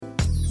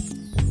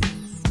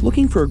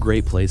Looking for a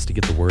great place to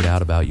get the word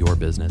out about your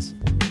business?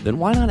 Then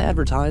why not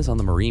advertise on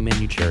the Marie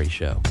Manucherry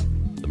Show?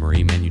 The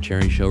Marie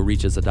Manucherry Show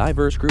reaches a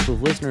diverse group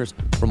of listeners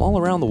from all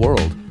around the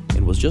world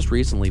and was just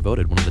recently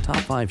voted one of the top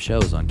 5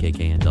 shows on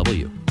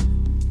KKNW.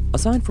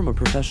 Aside from a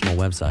professional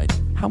website,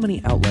 how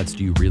many outlets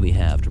do you really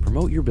have to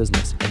promote your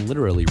business and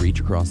literally reach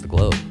across the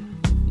globe?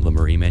 The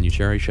Marie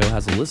Manucherry Show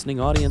has a listening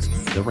audience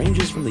that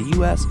ranges from the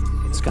US,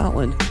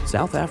 Scotland,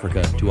 South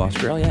Africa, to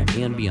Australia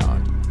and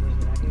beyond.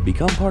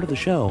 Become part of the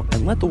show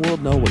and let the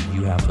world know what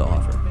you have to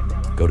offer.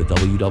 Go to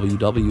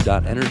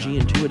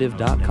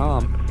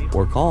www.energyintuitive.com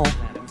or call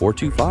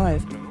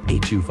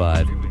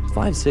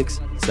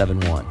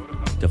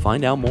 425-825-5671 to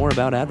find out more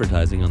about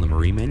advertising on the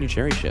Marie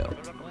Manucherry Show.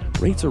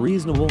 Rates are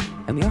reasonable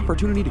and the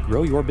opportunity to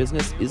grow your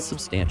business is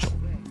substantial.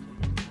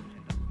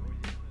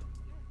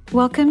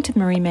 Welcome to the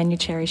Marie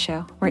Manucherry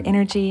Show, where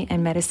energy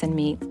and medicine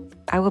meet.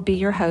 I will be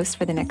your host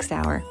for the next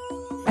hour.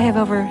 I have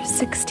over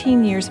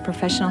 16 years of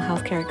professional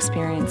healthcare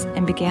experience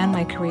and began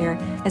my career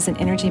as an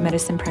energy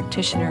medicine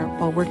practitioner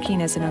while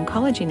working as an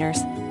oncology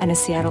nurse in a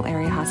Seattle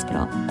area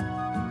hospital.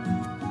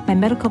 My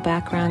medical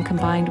background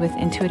combined with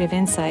intuitive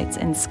insights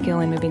and skill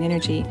in moving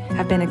energy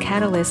have been a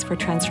catalyst for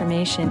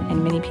transformation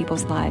in many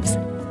people's lives.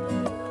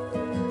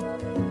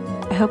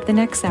 I hope the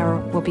next hour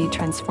will be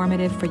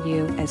transformative for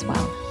you as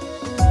well.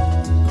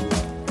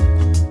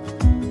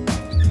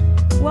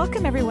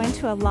 Welcome, everyone,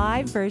 to a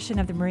live version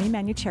of the Marie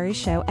Manucherry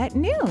Show at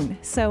noon.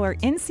 So we're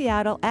in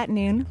Seattle at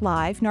noon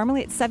live,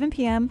 normally at 7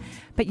 p.m.,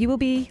 but you will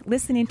be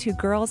listening to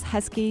Girls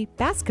Husky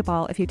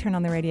Basketball if you turn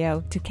on the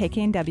radio to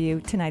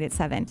KKNW tonight at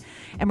 7.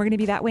 And we're going to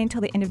be that way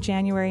until the end of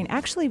January, and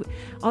actually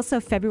also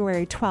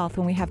February 12th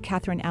when we have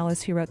Catherine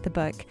Alice, who wrote the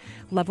book,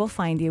 Love Will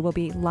Find You, will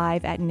be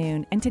live at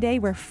noon. And today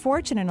we're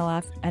fortunate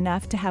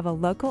enough to have a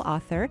local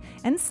author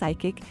and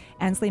psychic,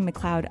 Ainslie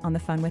MacLeod, on the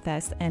phone with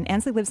us. And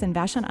Ainslie lives in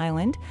Vashon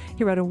Island.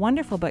 He wrote a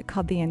wonderful book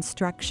called The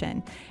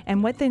Instruction.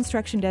 And what The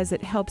Instruction does,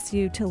 it helps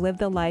you to live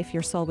the life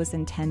your soul was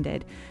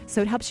intended.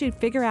 So it helps you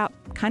figure out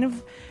kind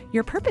of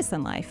your purpose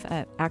in life,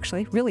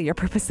 actually, really your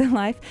purpose in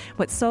life,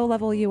 what soul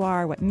level you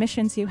are, what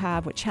missions you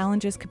have, what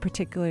challenges could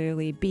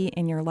particularly be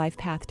in your life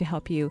path to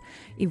help you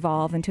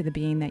evolve into the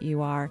being that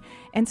you are,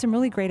 and some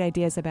really great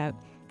ideas about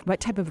what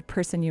type of a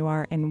person you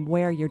are and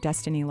where your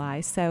destiny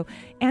lies. So,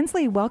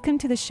 Ainslie, welcome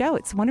to the show.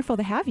 It's wonderful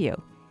to have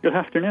you. Good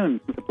afternoon.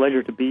 It's a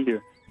pleasure to be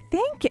here.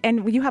 Thank you.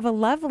 And you have a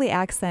lovely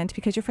accent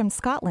because you're from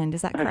Scotland.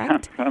 Is that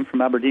correct? I'm from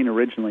Aberdeen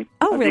originally.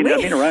 Oh, really?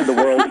 I've been around the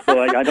world, so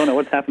I don't know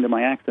what's happened to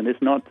my accent.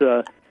 It's not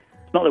the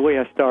way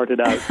I started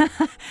out.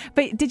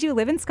 But did you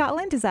live in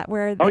Scotland? Is that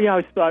where? Oh,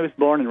 yeah. I was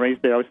born and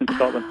raised there. I was in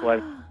Scotland until I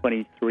was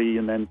 23,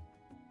 and then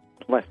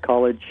left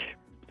college,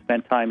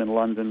 spent time in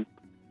London,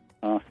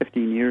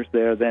 15 years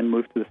there, then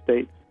moved to the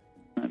States.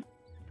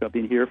 So I've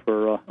been here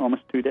for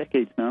almost 2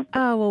 decades now.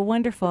 Oh, well,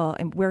 wonderful.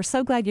 And we're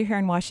so glad you're here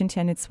in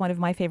Washington. It's one of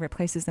my favorite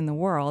places in the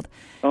world.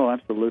 Oh,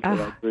 absolutely.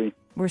 I agree.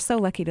 We're so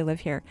lucky to live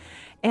here.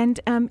 And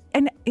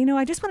you know,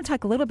 I just want to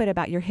talk a little bit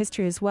about your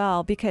history as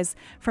well, because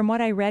from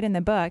what I read in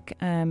the book,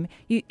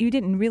 you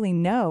didn't really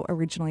know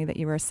originally that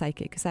you were a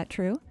psychic. Is that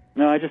true?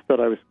 No, I just thought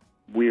I was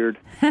weird,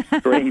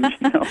 strange,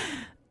 you know.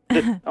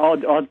 Just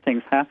odd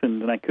things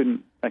happened, and I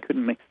couldn't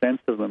make sense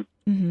of them.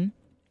 Mm-hmm.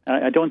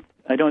 I don't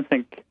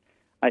think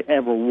I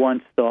ever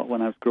once thought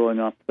when I was growing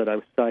up that I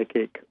was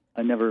psychic.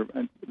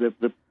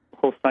 The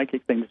whole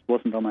psychic thing just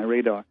wasn't on my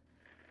radar.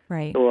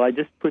 Right. So I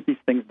just put these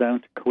things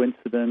down to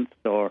coincidence,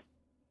 or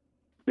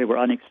they were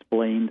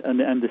unexplained.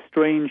 And the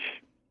strange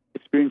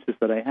experiences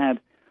that I had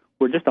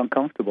were just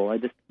uncomfortable. I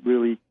just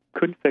really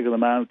couldn't figure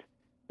them out.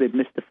 They'd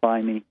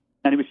mystify me.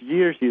 And it was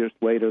years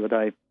later that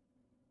I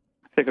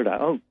figured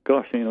out, oh,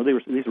 gosh, you know,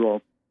 these were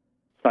all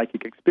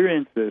psychic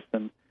experiences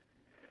and,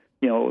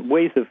 you know,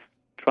 ways of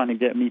trying to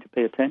get me to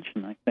pay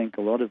attention, I think,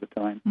 a lot of the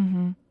time.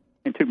 Mm-hmm.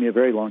 It took me a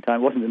very long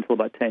time. It wasn't until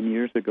about 10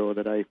 years ago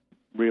that I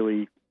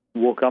really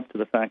woke up to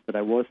the fact that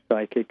I was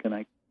psychic and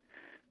I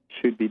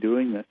should be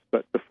doing this.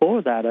 But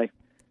before that, I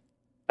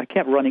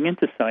kept running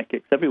into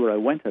psychics. Everywhere I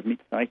went, I'd meet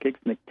psychics,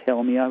 and they'd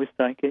tell me I was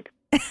psychic.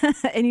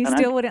 And you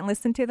still wouldn't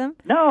listen to them?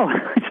 No,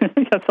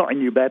 I thought I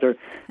knew better.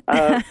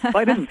 I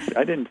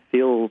didn't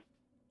feel,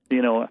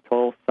 you know, at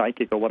all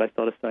psychic or what I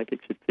thought a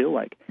psychic should feel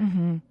like.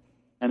 Mm-hmm.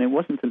 And it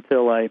wasn't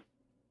until I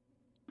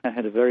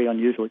had a very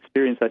unusual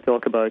experience I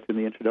talk about in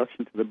the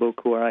introduction to the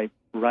book, where I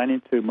ran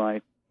into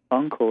my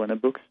uncle in a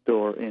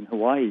bookstore in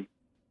Hawaii,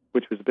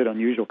 which was a bit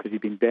unusual because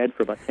he'd been dead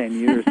for about 10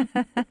 years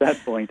at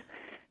that point.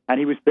 And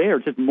he was there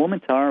just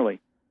momentarily.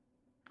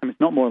 I mean, it's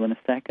not more than a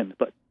second,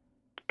 but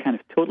kind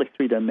of totally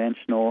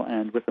three-dimensional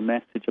and with a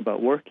message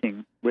about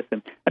working with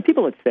him. And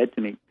people had said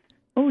to me,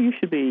 oh, you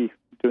should be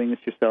doing this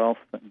yourself.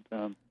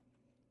 And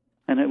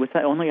it was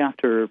only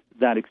after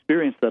that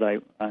experience that I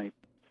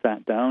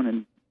sat down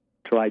and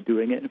tried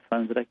doing it and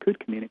found that I could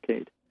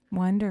communicate.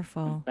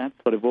 Wonderful. And that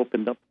sort of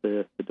opened up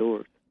the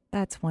doors.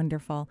 That's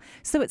wonderful.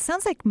 So it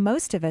sounds like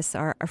most of us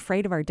are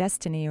afraid of our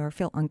destiny or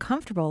feel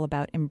uncomfortable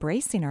about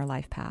embracing our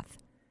life path.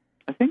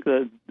 I think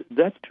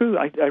that's true.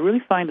 I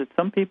really find that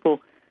some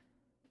people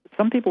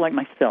some people like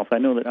myself, I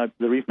know that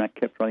the reason I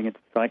kept running into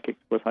psychics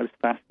was I was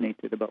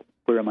fascinated about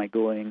where am I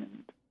going,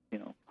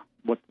 and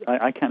what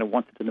I kind of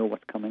wanted to know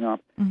what's coming up.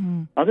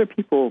 Mm-hmm. Other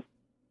people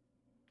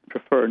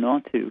prefer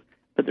not to,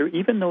 but there are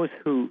even those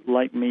who,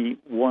 like me,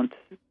 want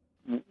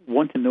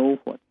to know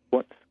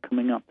what's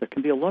coming up. There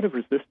can be a lot of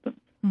resistance.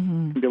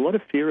 Mm-hmm. There can be a lot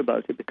of fear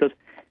about it because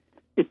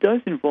it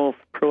does involve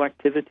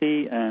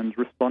proactivity and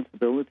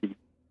responsibility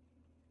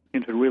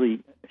to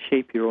really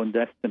shape your own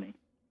destiny.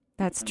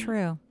 That's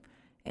true.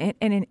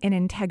 And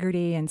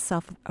integrity and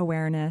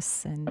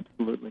self-awareness. And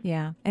absolutely.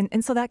 Yeah.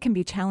 And so that can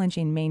be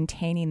challenging,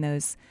 maintaining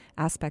those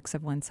aspects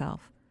of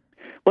oneself.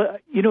 Well,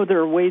 there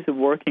are ways of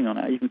working on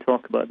it. I even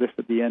talk about this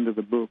at the end of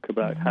the book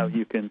about how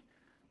you can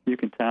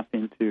tap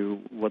into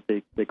what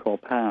they call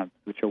paths,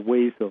 which are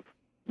ways of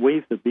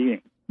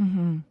being.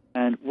 Mm-hmm.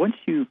 And once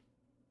you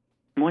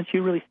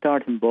really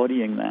start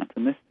embodying that,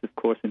 and this, of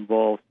course,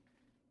 involves,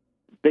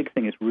 the big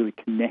thing is really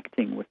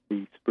connecting with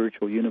the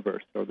spiritual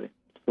universe, or the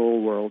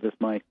soul world, as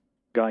my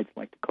guides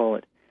like to call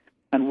it,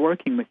 and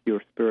working with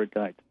your spirit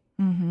guides.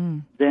 Mm-hmm.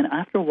 Then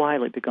after a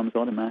while it becomes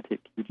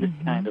automatic. You just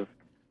kind of,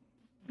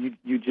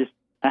 you just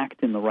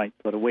act in the right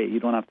sort of way.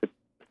 You don't have to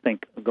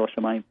think, oh gosh,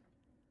 am I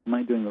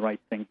doing the right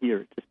thing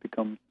here? It just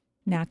becomes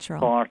natural.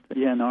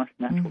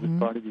 Natural is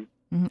part of you.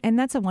 Mm-hmm. And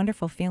that's a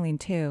wonderful feeling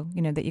too,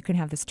 that you can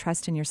have this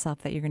trust in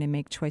yourself that you're going to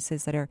make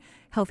choices that are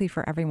healthy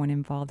for everyone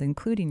involved,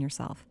 including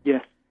yourself.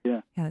 Yes,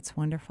 yeah. Yeah, that's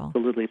wonderful.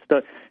 Absolutely.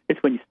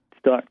 It's when you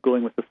start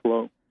going with the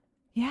flow.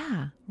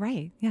 Yeah,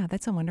 right. Yeah,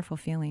 that's a wonderful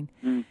feeling.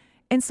 Mm.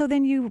 And so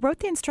then you wrote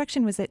the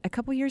instruction. Was it a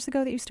couple years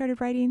ago that you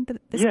started writing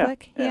this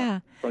book?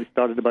 Yeah. So I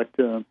started about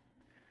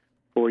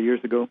 4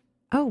 years ago.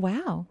 Oh,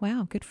 wow.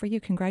 Wow. Good for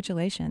you.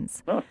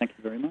 Congratulations. Oh, thank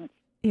you very much.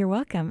 You're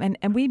welcome.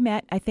 And we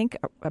met, I think,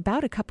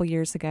 about a couple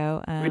years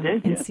ago we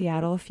did, in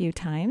Seattle a few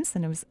times,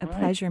 and it was a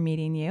pleasure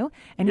meeting you.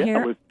 And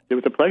it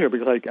was a pleasure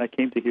because I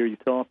came to hear you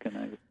talk, and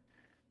I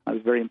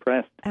was very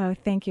impressed. Oh,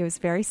 thank you. It was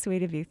very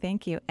sweet of you.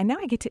 Thank you. And now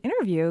I get to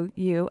interview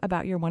you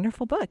about your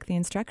wonderful book, The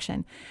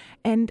Instruction.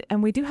 And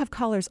we do have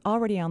callers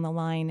already on the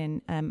line.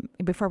 And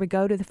before we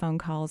go to the phone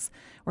calls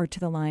or to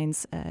the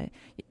lines,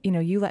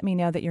 you let me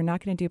know that you're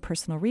not going to do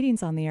personal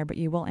readings on the air, but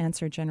you will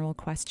answer general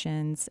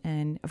questions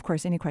and, of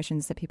course, any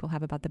questions that people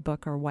have about the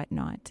book or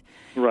whatnot.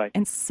 Right.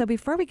 And so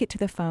before we get to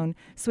the phone,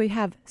 so we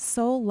have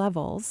soul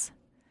levels,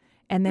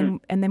 and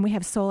then we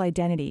have soul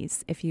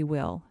identities, if you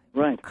will.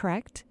 Right.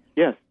 Correct?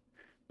 Yes.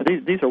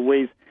 These are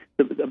ways.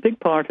 A big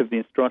part of the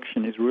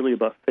instruction is really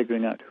about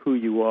figuring out who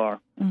you are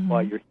and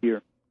why you're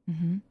here.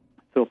 Mm-hmm.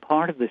 So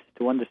part of this is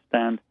to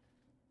understand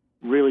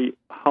really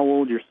how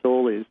old your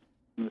soul is.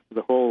 And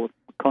the whole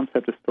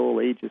concept of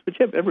soul ages, which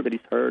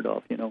everybody's heard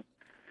of, In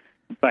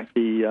fact,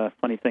 the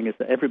funny thing is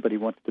that everybody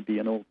wants to be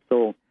an old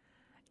soul.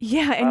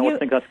 Yeah, and I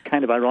think that's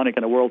kind of ironic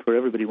in a world where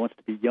everybody wants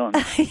to be young.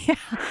 Yeah.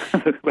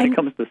 When it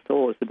comes to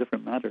soul, it's a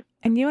different matter.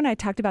 And you and I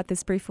talked about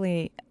this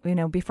briefly,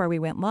 before we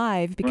went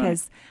live,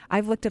 because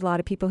I've looked at a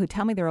lot of people who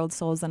tell me they're old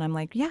souls, and I'm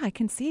like, yeah, I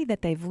can see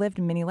that they've lived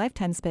many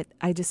lifetimes, but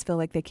I just feel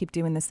like they keep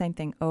doing the same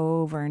thing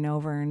over and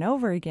over and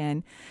over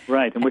again.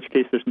 Right, in which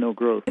case there's no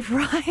growth.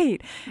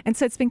 Right. And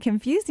so it's been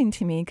confusing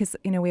to me because,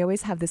 we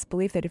always have this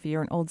belief that if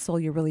you're an old soul,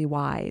 you're really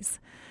wise.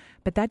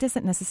 But that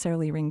doesn't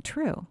necessarily ring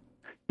true.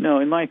 No,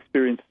 in my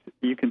experience,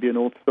 you can be an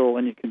old soul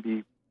and you can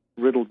be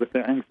riddled with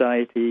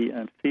anxiety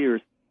and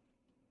fears.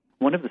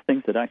 One of the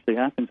things that actually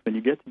happens when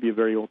you get to be a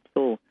very old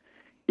soul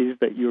is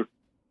that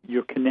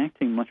you're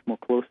connecting much more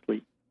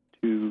closely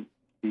to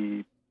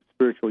the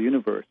spiritual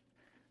universe.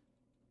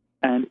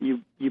 And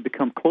you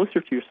become closer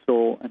to your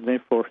soul and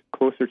therefore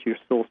closer to your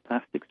soul's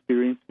past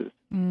experiences.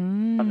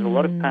 And a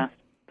lot of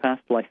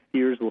past life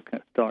fears will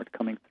start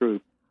coming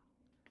through.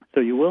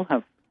 So you will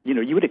have,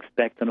 you would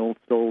expect an old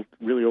soul,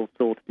 really old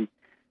soul, to be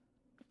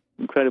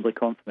incredibly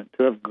confident,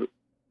 to have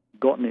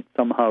gotten it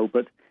somehow,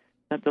 but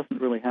that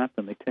doesn't really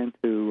happen. They tend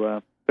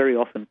to very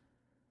often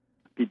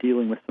be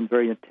dealing with some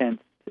very intense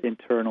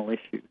internal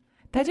issues.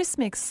 That just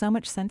makes so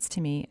much sense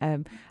to me.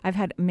 I've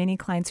had many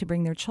clients who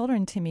bring their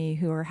children to me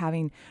who are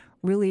having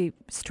really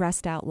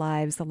stressed out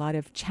lives, a lot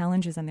of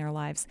challenges in their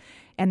lives.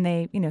 And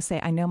they, say,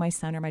 I know my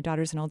son or my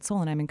daughter's an old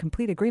soul and I'm in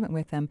complete agreement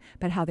with them,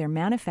 but how they're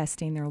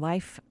manifesting their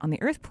life on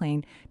the earth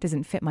plane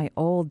doesn't fit my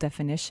old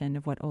definition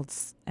of what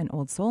an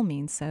old soul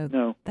means.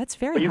 So that's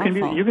very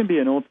helpful. You can be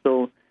an old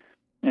soul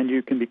and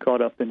you can be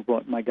caught up in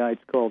what my guides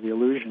call the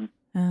illusion.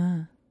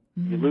 The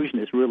illusion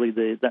is really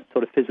that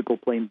sort of physical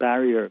plane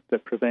barrier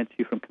that prevents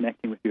you from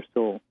connecting with your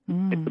soul.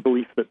 It's the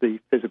belief that the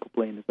physical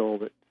plane is all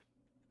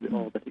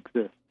that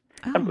exists.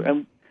 Oh.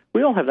 And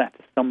we all have that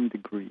to some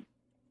degree.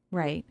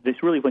 Right.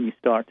 It's really when you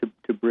start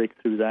to break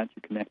through that,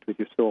 you connect with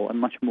your soul, and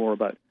much more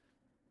about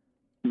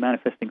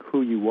manifesting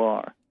who you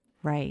are.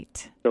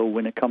 Right. So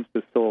when it comes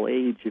to soul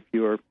age, if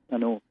you're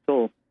an old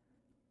soul,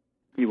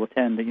 you will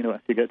tend to,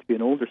 as you get to be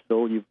an older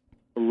soul, you've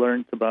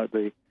learned about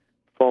the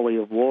folly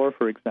of war,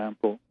 for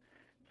example.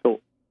 So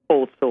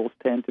old souls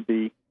tend to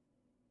be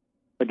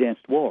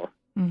against war.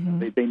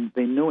 Mm-hmm.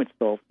 They know it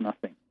solves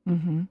nothing.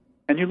 Mm-hmm.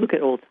 And you look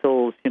at old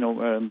souls,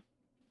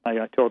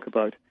 I talk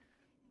about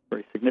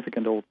very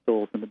significant old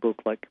souls in the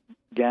book, like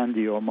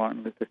Gandhi or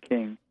Martin Luther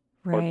King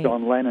or Right.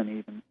 John Lennon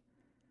even.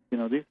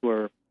 These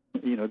were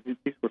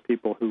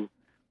people who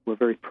were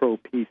very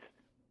pro-peace.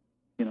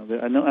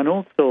 An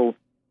old soul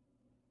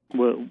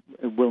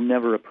will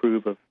never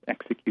approve of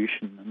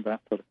execution and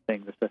that sort of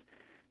thing. There's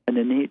an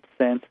innate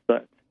sense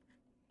that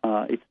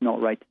it's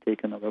not right to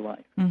take another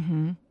life.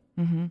 Mm-hmm.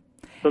 Mm-hmm.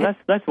 So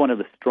that's one of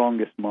the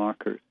strongest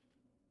markers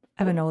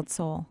Of an old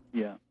soul.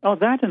 Yeah. Oh,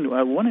 that and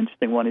one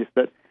interesting one is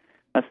that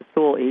as the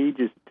soul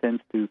ages, it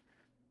tends to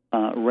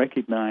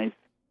recognize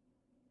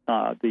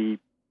the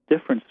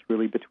difference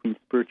really between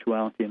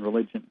spirituality and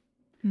religion.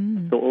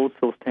 Mm. So old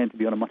souls tend to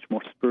be on a much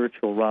more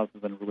spiritual rather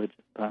than religious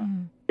path.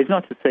 Mm. It's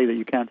not to say that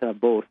you can't have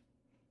both,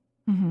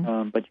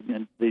 Mm-hmm. but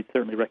they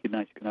certainly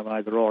recognize you can have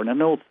either or. And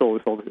an old soul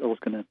is always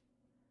going to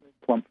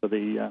plump for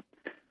the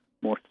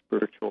more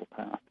spiritual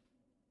path.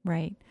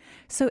 Right.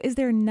 So is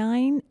there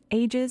 9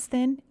 ages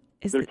then?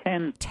 There are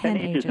 10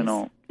 ages in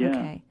all. Yeah.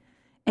 Okay.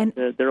 And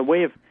they're a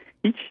way of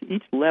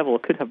each level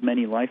could have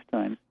many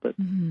lifetimes, but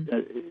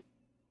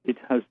it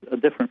has a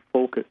different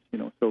focus.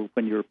 So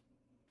when you're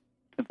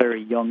a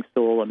very young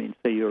soul,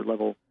 say you're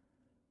level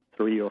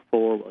 3 or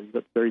 4, well, you've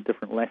got very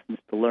different lessons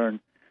to learn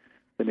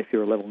than if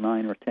you're a level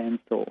 9 or 10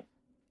 soul.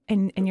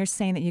 And you're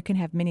saying that you can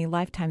have many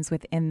lifetimes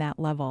within that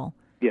level.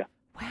 Yeah.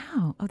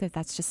 Wow. Oh,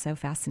 that's just so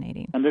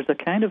fascinating. And there's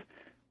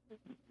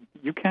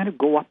you kind of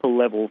go up a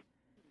level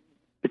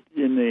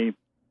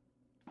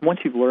once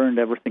you've learned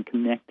everything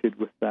connected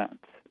with that,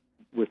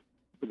 with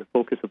the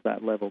focus of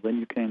that level,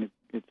 then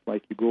it's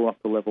like you go up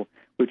a level,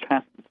 which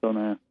happens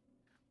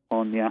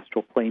on the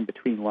astral plane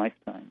between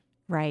lifetimes.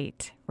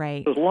 Right.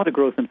 There's a lot of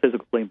growth in the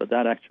physical plane, but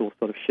that actual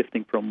sort of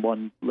shifting from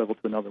one level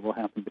to another will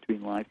happen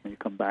between lives, and you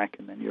come back,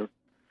 and then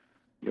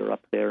you're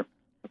up there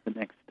at the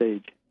next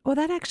stage. Well,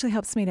 that actually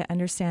helps me to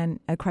understand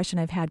a question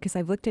I've had, because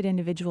I've looked at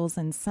individuals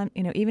and some,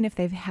 even if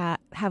they've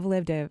have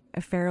lived a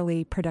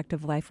fairly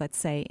productive life, let's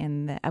say,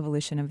 in the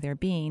evolution of their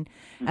being,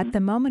 at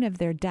the moment of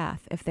their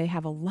death, if they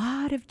have a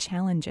lot of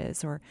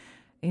challenges or,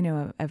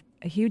 a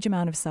huge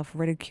amount of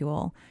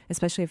self-ridicule,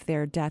 especially if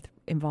their death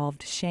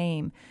involved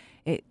shame,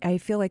 I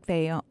feel like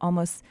they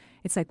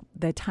it's like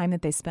the time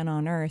that they spent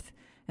on Earth,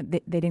 they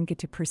didn't get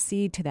to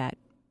proceed to that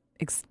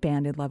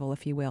expanded level,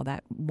 if you will.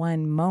 That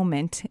one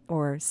moment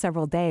or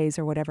several days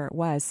or whatever it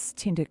was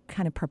seemed to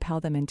kind of propel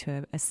them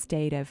into a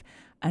state of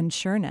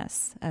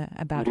unsureness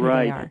about who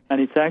they are. And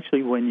it's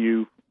actually when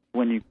you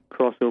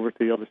cross over to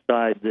the other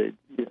side, that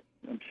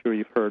I'm sure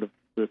you've heard of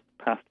the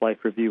past life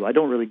review. I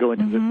don't really go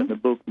into this in the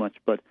book much,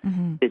 but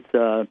it's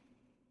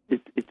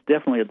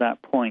definitely at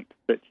that point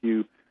that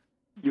you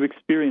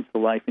experience the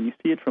life and you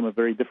see it from a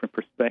very different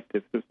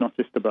perspective. So it's not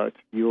just about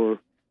your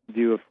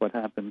view of what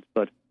happened,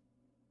 but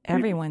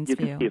everyone's you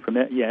view. can see it from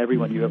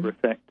everyone you ever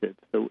affected.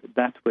 So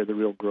that's where the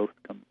real growth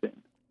comes in.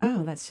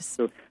 Oh, that's just...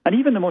 And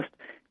even the most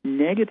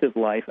negative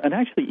life, and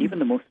actually even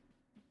the most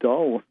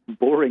dull,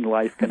 boring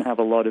life can have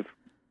a lot of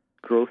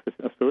growth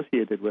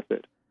associated with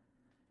it.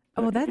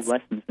 Oh, that's...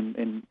 lessons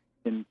in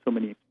so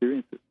many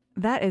experiences.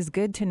 That is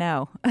good to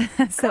know.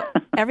 So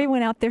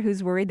everyone out there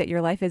who's worried that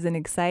your life isn't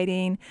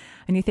exciting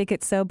and you think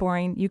it's so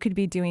boring, you could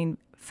be doing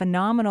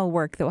phenomenal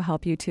work that will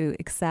help you to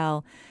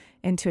excel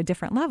into a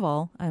different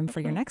level for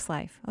your next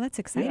life. Oh, that's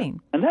exciting.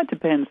 Yeah. And that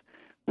depends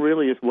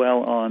really as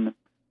well on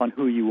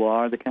who you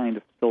are, the kind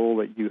of soul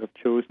that you have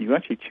chosen. You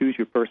actually choose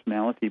your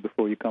personality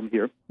before you come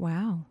here.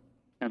 Wow.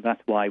 And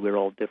that's why we're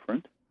all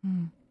different.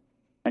 And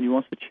you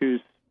also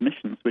choose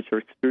missions, which are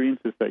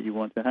experiences that you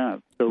want to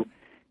have. So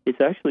it's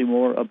actually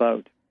more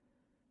about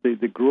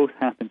the growth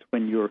happens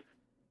when you're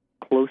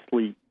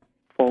closely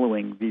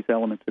following these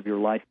elements of your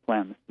life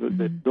plan.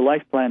 The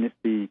life plan is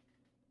the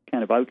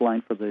kind of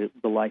outline for the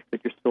life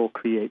that your soul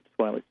creates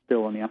while it's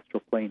still on the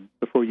astral plane,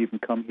 before you even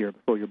come here,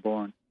 before you're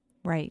born.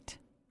 Right.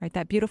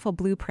 That beautiful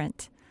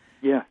blueprint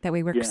that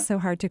we work so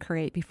hard to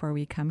create before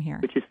we come here.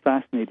 Which is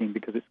fascinating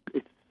because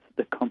it's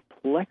the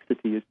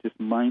complexity is just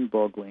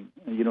mind-boggling.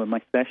 In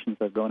my sessions,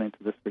 I've gone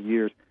into this for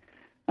years,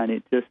 and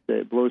it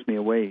just blows me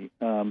away.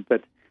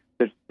 But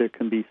there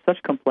can be such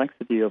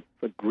complexity of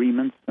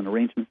agreements and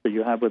arrangements that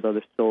you have with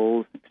other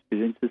souls,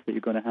 experiences that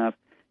you're going to have,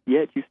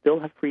 yet you still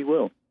have free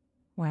will.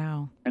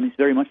 Wow. And it's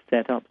very much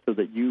set up so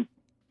that you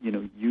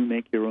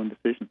make your own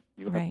decisions.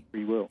 You have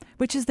free will.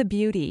 Which is the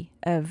beauty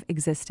of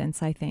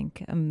existence, I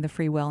think, the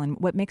free will, and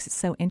what makes it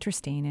so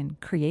interesting and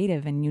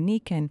creative and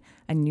unique and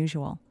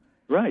unusual.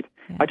 Right.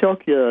 Yeah. I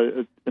talk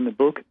in the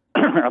book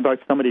about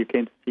somebody who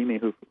came to see me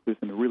who's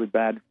in a really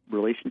bad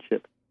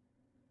relationship,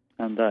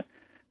 and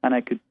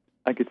I could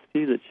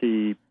see that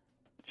she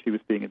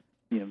was being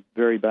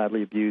very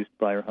badly abused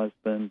by her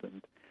husband,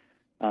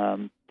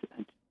 and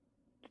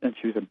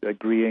she was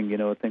agreeing,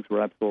 things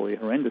were absolutely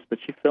horrendous, but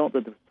she felt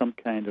that there was some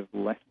kind of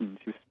lesson.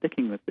 She was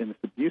sticking in this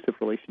abusive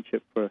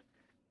relationship for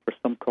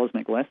some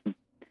cosmic lesson.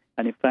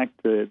 And in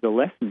fact, the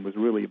lesson was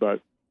really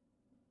about,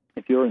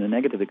 if you're in a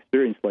negative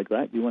experience like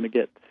that, you want to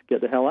get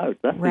the hell out.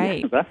 That's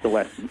the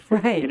lesson.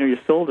 Right. Your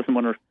soul doesn't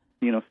want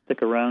to,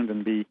 stick around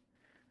and be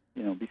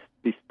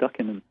stuck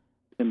in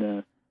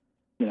a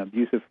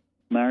abusive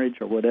marriage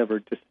or whatever.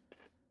 Just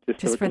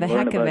just so for it the can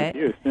learn heck of about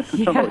it. abuse.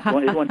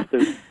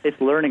 Yeah.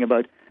 It's learning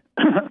about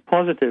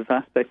positive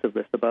aspects of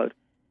this, about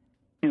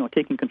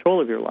taking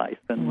control of your life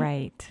and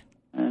Right.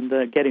 and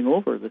getting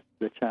over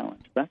the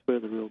challenge. That's where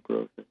the real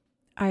growth is.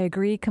 I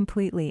agree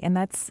completely, and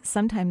that's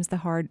sometimes the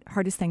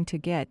hardest thing to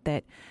get.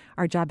 That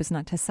our job is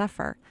not to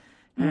suffer.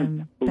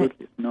 Absolutely,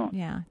 it's not.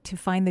 Yeah, to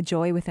find the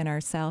joy within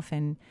ourselves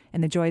and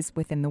the joys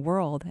within the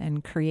world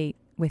and create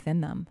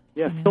within them.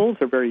 Yeah, souls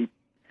are very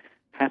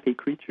happy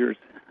creatures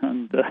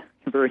and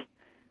very,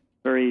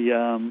 very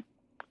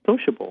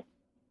sociable.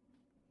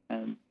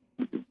 And,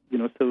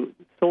 so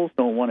souls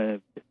don't want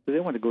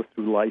to go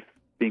through life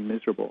being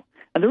miserable.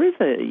 And there is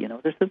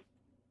there's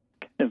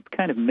a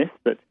kind of myth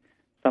that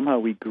somehow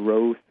we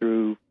grow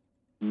through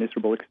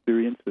miserable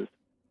experiences.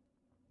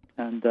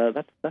 And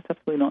that's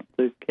absolutely not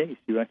the case.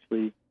 You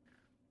actually,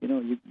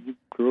 you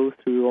grow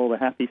through all the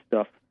happy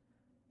stuff,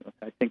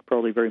 I think,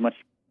 probably very much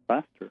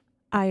faster.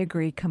 I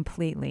agree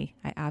completely.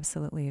 I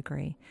absolutely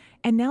agree.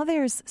 And now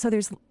there's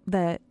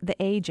the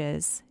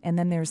ages, and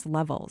then there's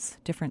levels,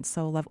 different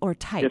soul level or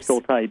types. Yeah,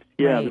 soul types,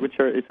 yeah, right.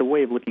 it's a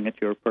way of looking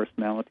at your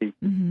personality.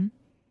 Mm-hmm.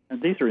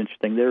 And these are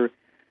interesting.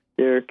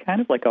 They're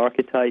kind of like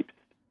archetypes.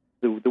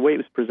 The way it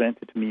was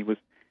presented to me was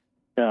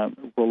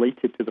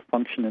related to the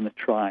function in the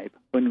tribe.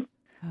 When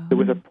there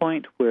was a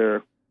point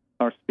where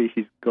our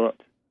species got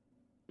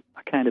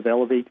a kind of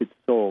elevated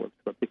soul. It's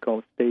what they call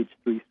a stage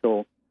 3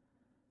 soul.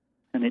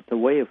 And it's a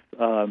way of,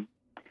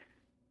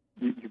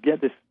 you get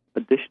this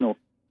additional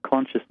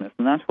consciousness,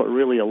 and that's what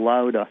really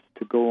allowed us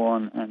to go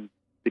on and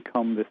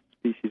become this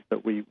species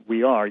that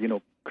we are,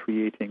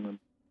 creating,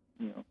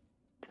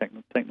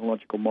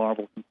 technological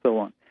marvels and so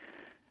on.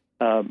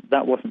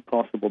 That wasn't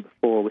possible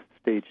before with the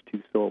stage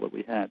 2 soul that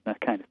we had,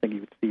 that kind of thing you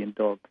would see in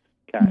dogs,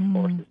 cats,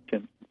 horses,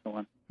 chimps, and so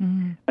on.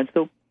 Mm-hmm. And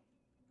so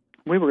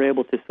we were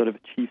able to sort of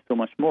achieve so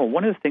much more.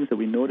 One of the things that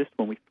we noticed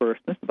when we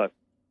first, this is about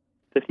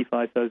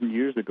 55,000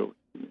 years ago,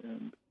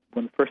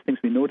 one of the first things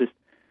we noticed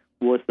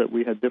was that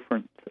we had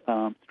different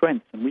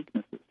strengths and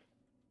weaknesses.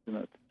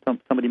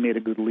 Somebody made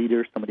a good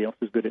leader, somebody else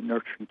is good at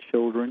nurturing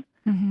children,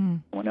 Mm-hmm.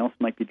 someone else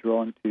might be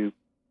drawn to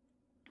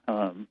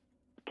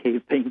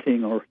cave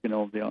painting or,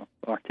 the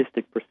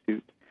artistic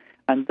pursuit.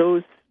 And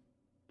those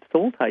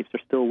soul types are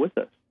still with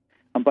us.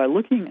 And by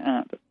looking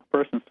at a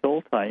person's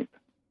soul type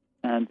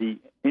and the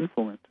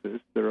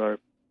influences, there are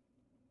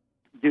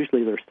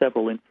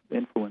several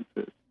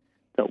influences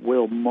that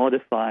will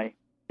modify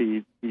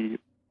the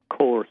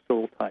core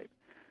soul type.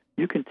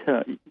 You can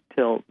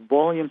tell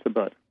volumes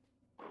about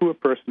who a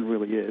person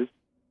really is,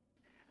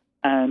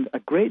 and a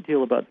great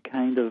deal about the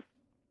kind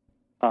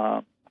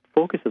of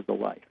focus of the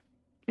life.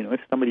 If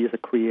somebody is a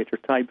creator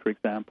type, for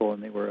example,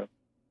 and they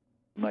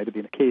might have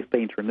been a cave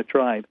painter in the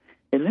tribe,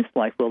 in this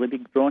life, they'd be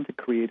drawn to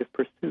creative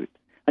pursuits.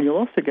 And you'll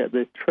also get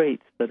the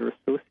traits that are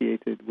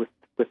associated with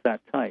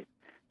that type.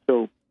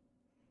 So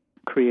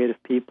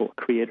creative people,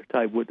 creator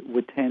type,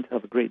 would tend to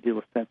have a great deal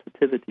of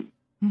sensitivity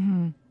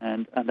Mm-hmm.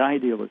 and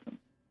idealism.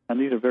 And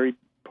these are very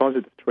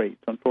positive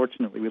traits.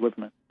 Unfortunately, we live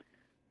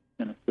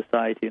in a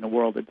society, in a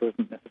world that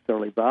doesn't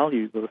necessarily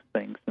value those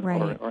things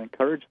Right. or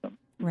encourage them.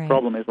 Right. The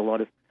problem is a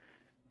lot of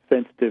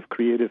sensitive,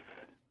 creative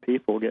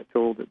people get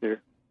told that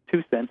they're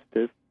too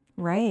sensitive.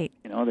 Right.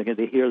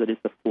 They hear that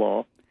it's a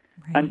flaw.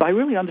 Right. And by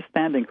really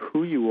understanding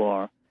who you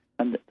are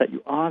and that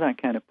you are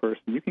that kind of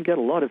person, you can get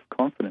a lot of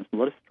confidence, a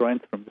lot of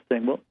strength from just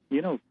saying, well,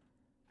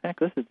 heck,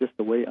 this is just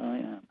the way I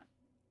am.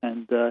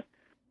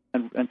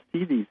 And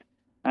see these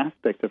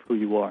aspects of who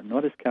you are,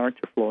 not as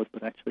character flaws,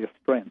 but actually as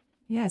strengths.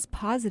 Yes,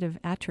 positive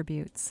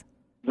attributes.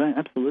 Right,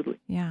 absolutely.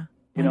 Yeah.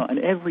 And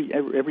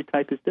every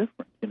type is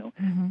different,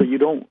 Mm-hmm. So you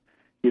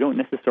don't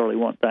necessarily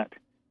want that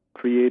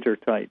creator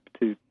type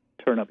to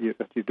turn up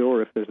at your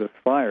door if there's a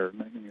fire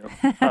in your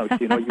house.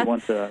 You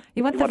want the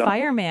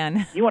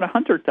fireman. You want a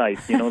hunter type.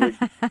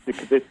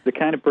 The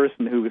kind of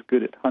person who was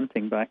good at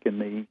hunting back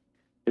in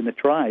the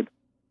tribe.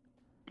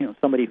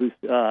 Somebody who's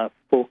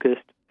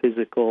focused,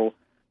 physical,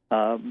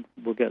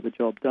 will get the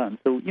job done.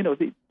 So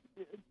the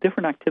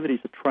different activities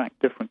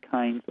attract different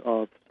kinds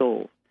of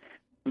souls.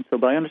 And so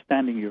by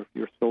understanding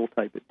your soul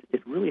type,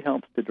 it really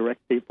helps to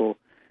direct people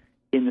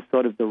in the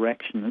sort of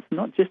direction. It's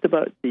not just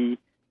about the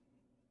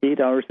 8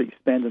 hours that you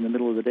spend in the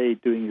middle of the day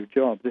doing your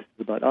job. This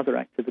is about other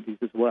activities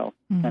as well.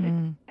 Mm-hmm.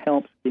 And it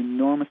helps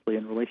enormously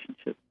in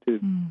relationships too.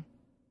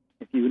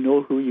 If you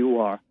know who you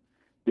are,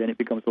 then it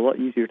becomes a lot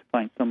easier to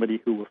find somebody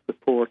who will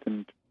support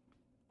and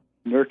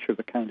nurture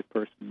the kind of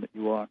person that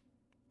you are.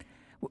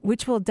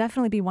 Which will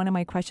definitely be one of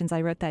my questions.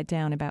 I wrote that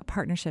down about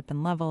partnership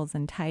and levels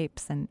and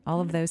types and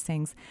all of those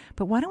things.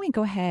 But why don't we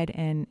go ahead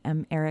and,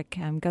 Eric,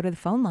 go to the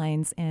phone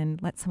lines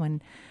and let some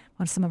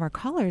of our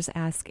callers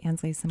ask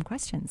Ainslie some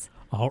questions.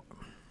 All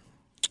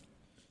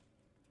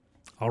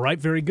right,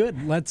 very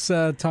good. Let's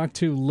talk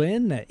to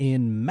Lynn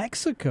in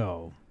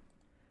Mexico.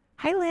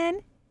 Hi,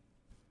 Lynn.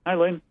 Hi,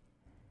 Lynn.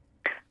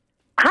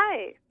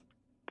 Hi.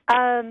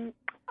 I'm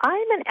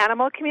an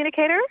animal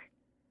communicator.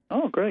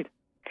 Oh, great.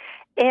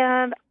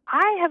 And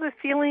I have a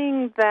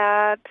feeling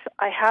that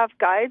I have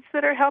guides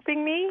that are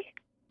helping me.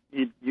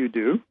 You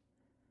do?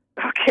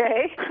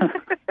 Okay.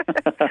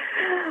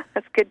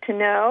 That's good to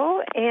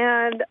know.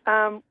 And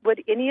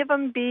would any of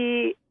them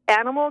be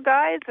animal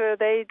guides, or are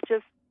they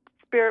just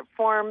spirit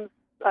forms,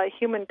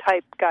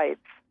 human-type guides?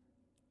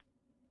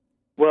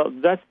 Well,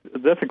 that's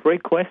a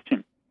great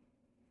question.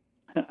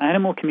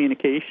 Animal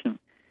communication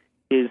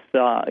is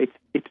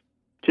it's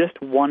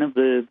just one of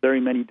the very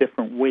many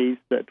different ways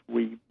that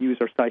we use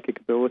our psychic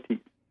abilities.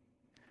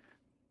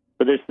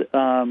 But there's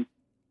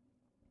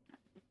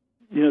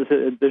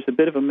there's a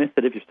bit of a myth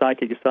that if you're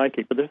psychic, you're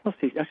psychic. But there's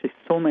actually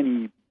so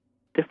many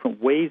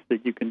different ways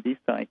that you can be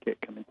psychic.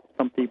 I mean,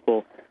 some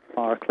people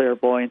are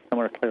clairvoyant, some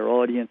are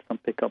clairaudient, some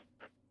pick up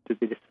to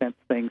sense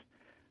things,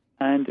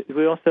 and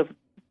we also have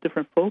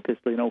different focus.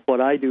 What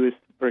I do is,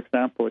 for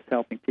example, is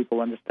helping people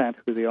understand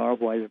who they are,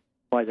 why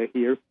they're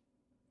here.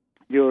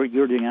 You're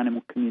doing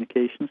animal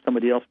communication.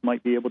 Somebody else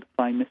might be able to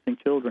find missing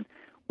children.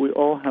 We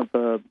all have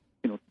a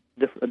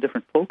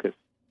different focus,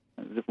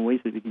 different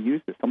ways that you can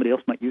use it. Somebody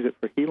else might use it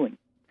for healing.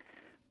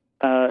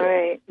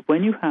 Right.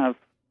 When you have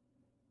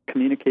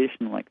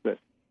communication like this,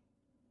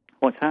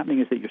 what's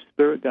happening is that your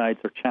spirit guides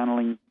are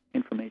channeling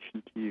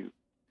information to you.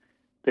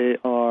 They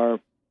are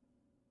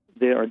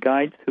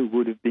guides who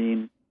would have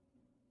been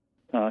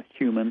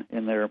human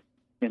in their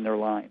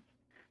lives.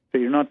 So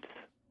you're not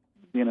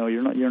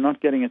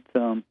getting it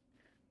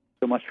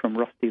so much from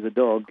Rusty the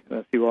dog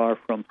as you are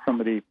from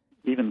somebody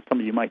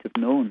you might have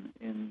known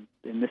in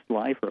this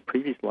life or a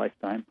previous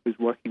lifetime who's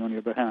working on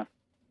your behalf.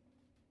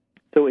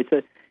 So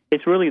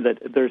it's really that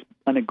there's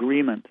an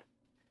agreement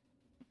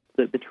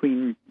that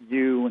between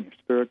you and your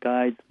spirit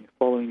guides, and you're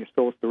following your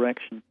soul's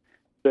direction,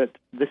 that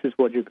this is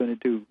what you're going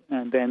to do,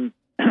 and then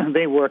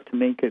they work to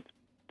make it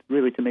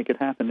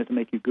happen, and to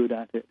make you good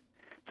at it.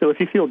 So if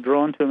you feel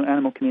drawn to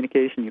animal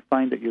communication, you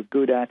find that you're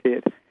good at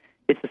it,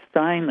 it's a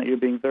sign that you're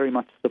being very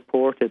much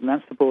supported, and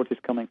that support is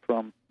coming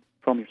from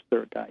your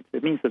spirit guides.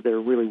 It means that they're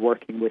really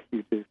working with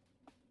you to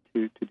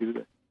do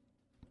this.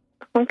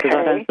 Okay. Does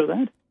that answer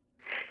that?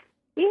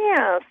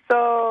 Yeah.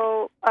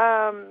 So,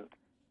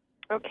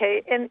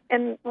 okay.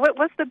 And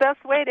what's the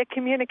best way to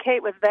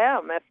communicate with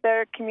them? If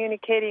they're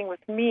communicating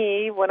with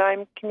me when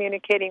I'm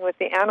communicating with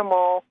the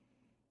animal,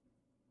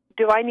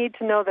 do I need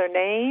to know their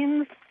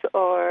names,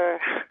 or?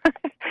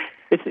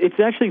 It's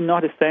actually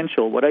not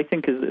essential. What I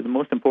think is the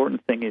most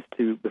important thing is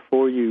to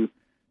before you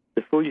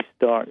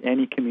start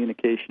any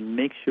communication,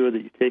 make sure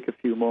that you take a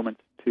few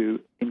moments to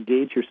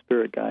engage your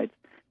spirit guides.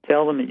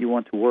 Tell them that you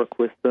want to work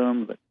with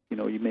them. That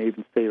you may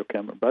even say, "Okay,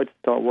 I'm about to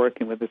start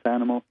working with this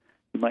animal."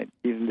 You might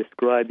even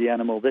describe the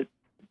animal. That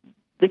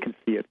they can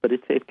see it, but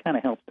it kind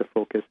of helps to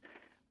focus,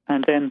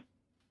 and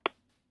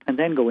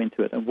then go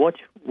into it. And what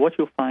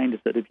you'll find is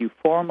that if you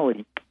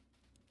formally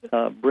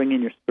bring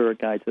in your spirit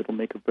guides, it'll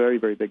make a very,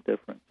 very big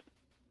difference.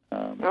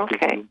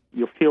 Okay.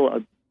 You'll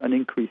feel an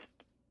increased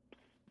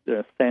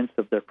sense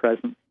of their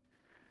presence.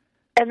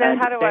 And then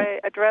how do I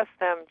address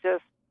them?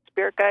 Just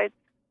spirit guides?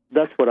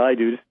 That's what I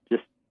do.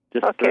 Just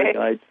Okay. spirit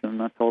guides, and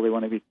that's all they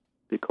want to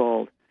be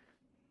called.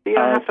 So you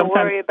don't have to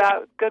worry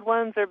about good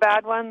ones or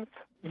bad ones?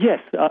 Yes,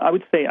 I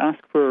would say ask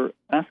for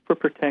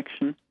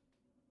protection.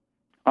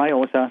 I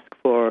always ask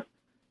for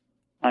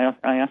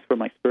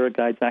my spirit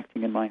guides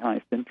acting in my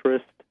highest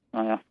interest.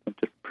 I ask them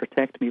to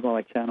protect me while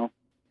I channel,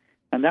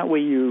 and that way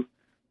you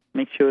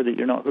make sure that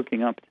you're not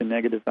hooking up to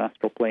negative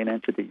astral plane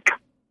entities.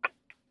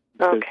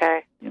 Because,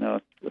 okay.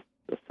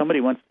 Somebody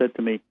once said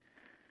to me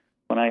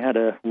when I had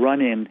a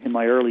run-in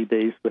my early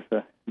days with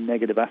a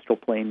negative astral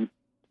plane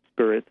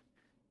spirit,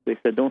 they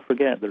said, "Don't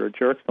forget, there are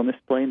jerks on this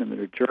plane and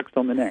there are jerks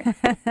on the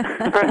next."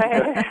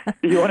 Right.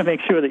 You want to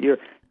make sure that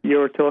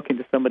you're talking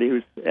to somebody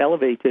who's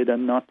elevated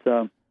and not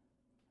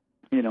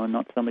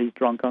not somebody's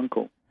drunk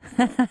uncle.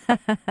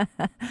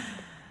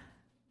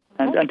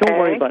 And don't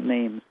worry about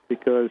names,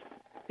 because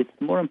it's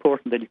more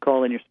important that you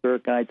call in your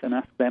spirit guides and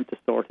ask them to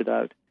sort it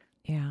out.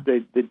 Yeah.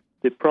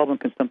 The problem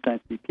can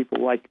sometimes be people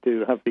like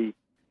to have the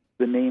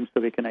name so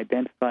they can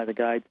identify the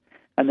guides,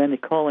 and then they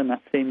call in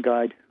that same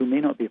guide who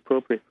may not be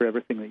appropriate for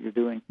everything that you're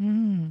doing.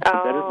 Mm. So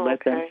better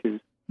let them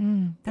choose.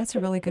 That's a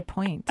really good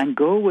point. And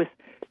go with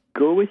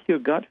your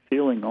gut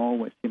feeling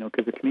always,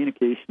 because the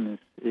communication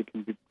it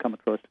can come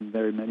across in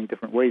very many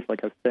different ways,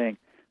 like I was saying,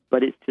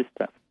 but it's just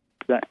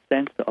that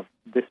sense of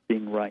this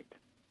being right,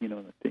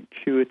 the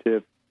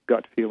intuitive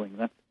gut feeling.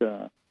 That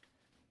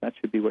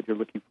should be what you're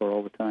looking for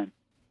all the time.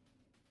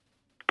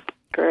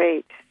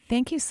 Great.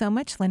 Thank you so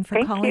much, Lynn,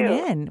 for calling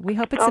in. We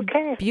hope it's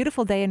a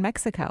beautiful day in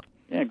Mexico.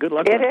 Yeah, good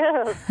luck. It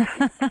is.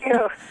 Thank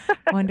you.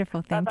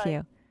 Wonderful. Thank Bye-bye.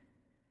 you.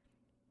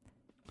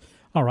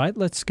 All right,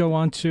 let's go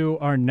on to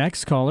our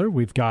next caller.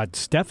 We've got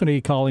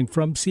Stephanie calling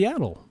from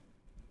Seattle.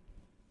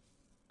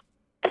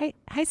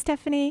 Hi,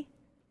 Stephanie.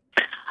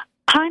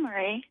 Hi,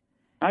 Marie.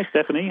 Hi,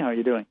 Stephanie. How are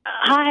you doing?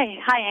 Hi,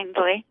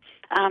 Ainslie.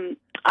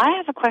 I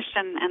have a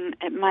question, and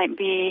it might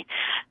be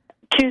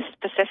too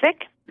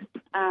specific,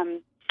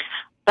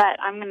 but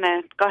I'm going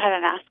to go ahead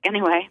and ask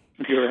anyway.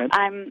 Go ahead.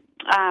 I'm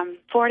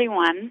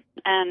 41,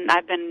 and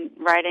I've been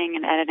writing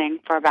and editing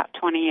for about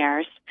 20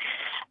 years,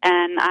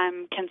 and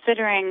I'm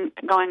considering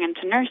going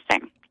into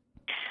nursing.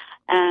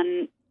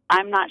 And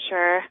I'm not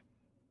sure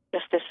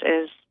if this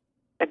is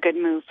a good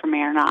move for me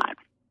or not.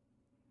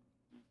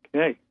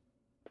 Okay.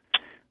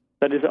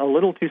 That is a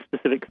little too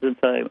specific because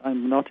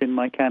I'm not in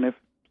my kind of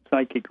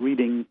psychic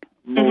reading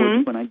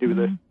mode when I do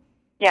this.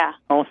 Yeah.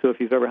 Also, if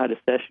you've ever had a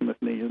session with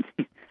me, you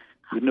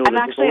know I'm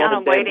actually on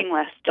a waiting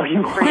list for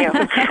you.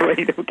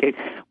 Great, okay.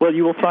 Well,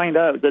 you will find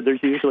out that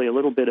there's usually a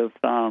little bit of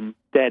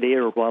dead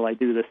air while I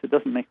do this. It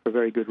doesn't make for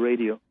very good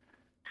radio.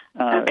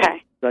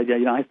 Okay.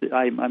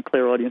 I'm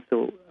clairaudient,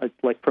 so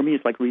it's like, for me,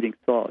 it's like reading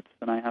thoughts,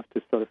 and I have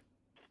to sort of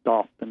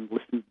stop and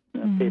listen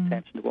and pay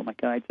attention to what my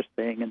guides are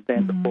saying and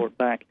then report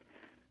back.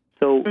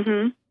 So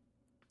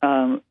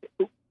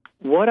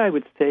what I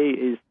would say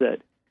is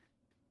that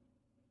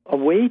a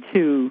way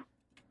to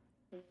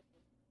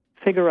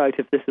figure out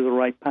if this is the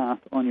right path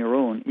on your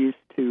own is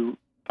to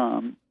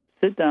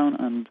sit down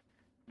and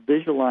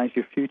visualize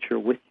your future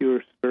with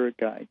your spirit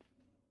guides.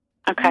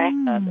 Okay.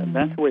 And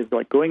that's the way,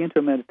 like going into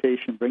a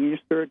meditation, bringing your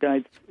spirit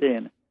guides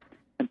in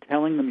and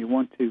telling them you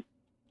want to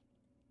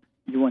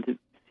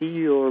see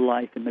your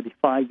life in maybe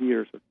 5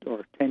 years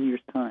or 10 years'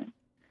 time.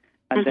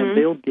 And then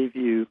they'll give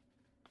you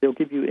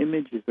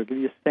images or give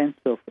you a sense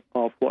of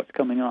what's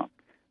coming up.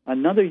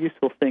 Another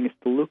useful thing is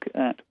to look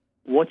at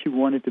what you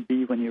wanted to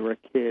be when you were a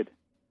kid.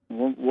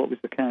 What was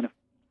the kind of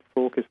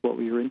focus? What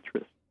were your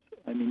interests?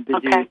 I mean,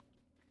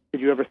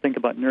 did you ever think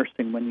about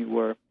nursing when you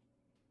were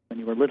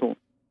little?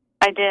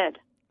 I did.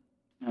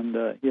 And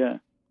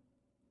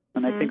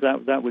and I think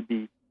that would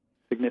be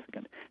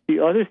significant. The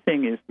other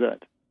thing is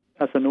that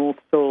as an old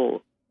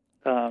soul,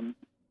 and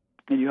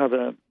you have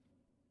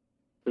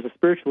there's a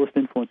spiritualist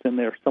influence in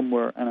there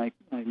somewhere, and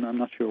I'm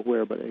not sure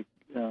where, but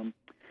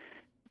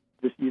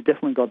you've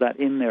definitely got that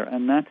in there,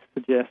 and that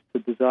suggests the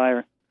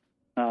desire.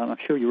 I'm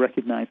sure you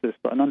recognize this,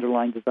 but an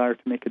underlying desire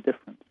to make a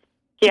difference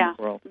in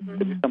the world,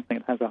 to do something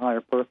that has a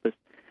higher purpose.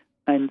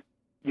 And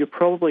you're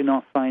probably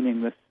not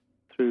finding this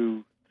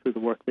through the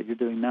work that you're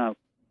doing now.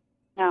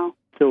 No.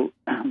 So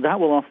that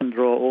will often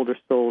draw older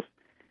souls,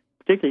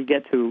 particularly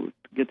get to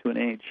an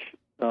age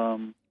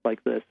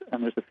like this,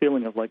 and there's a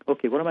feeling of like,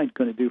 okay, what am I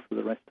going to do for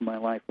the rest of my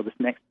life, or this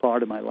next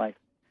part of my life?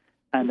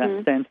 And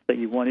that sense that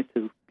you want it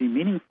to be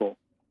meaningful,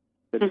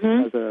 that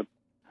it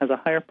has a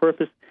higher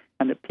purpose,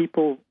 and that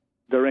people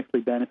directly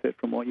benefit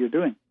from what you're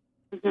doing.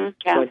 So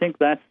I think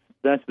that's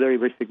very,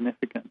 very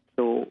significant.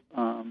 So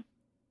are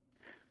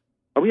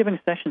we having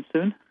a session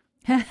soon?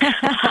 We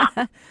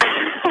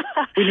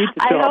need to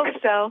talk. I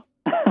hope so.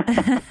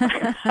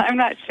 I'm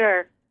not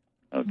sure.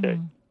 Okay.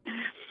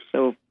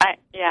 So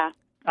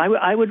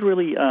I would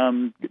really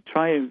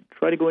try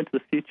to go into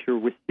the future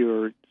with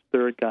your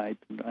spirit guides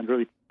and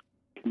really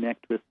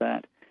connect with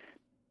that.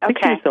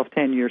 Picture yourself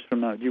 10 years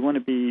from now. Do you want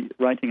to be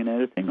writing and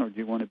editing, or do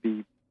you want to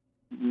be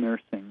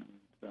nursing?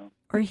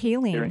 Or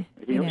healing.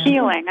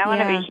 Healing. I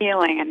want to be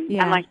healing and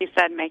like you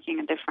said,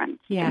 making a difference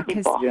in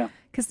people.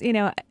 Because,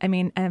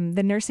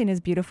 the nursing is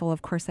beautiful.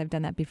 Of course, I've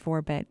done that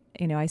before, but,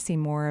 I see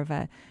more of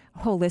a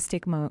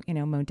holistic,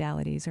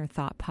 modalities or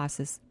thought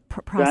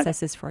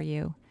processes for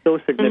you. So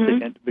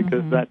significant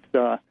because that's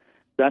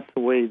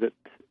the way that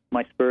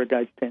my spirit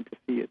guides tend to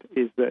see it,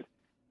 is that,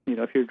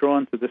 if you're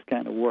drawn to this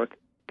kind of work,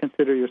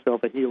 consider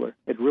yourself a healer.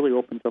 It really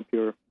opens up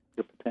your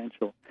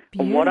potential.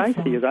 Beautiful. And what I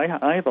see is I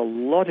have a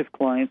lot of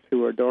clients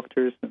who are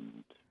doctors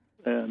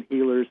and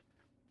healers,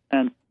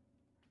 and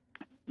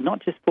not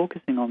just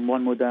focusing on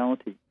one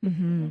modality.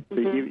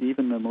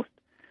 Even the most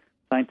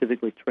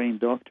scientifically trained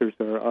doctors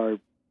are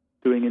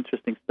doing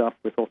interesting stuff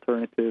with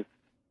alternative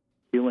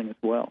healing as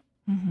well.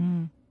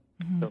 So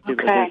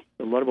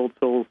a lot of old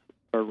souls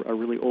are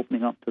really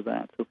opening up to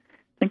that. So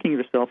thinking of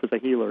yourself as a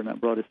healer in that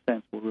broadest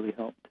sense will really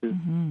help too.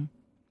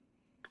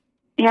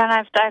 Yeah, and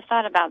I've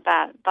thought about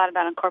that. Thought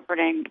about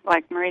incorporating,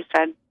 like Marie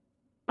said,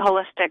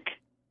 holistic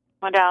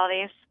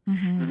modalities.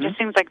 It just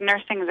seems like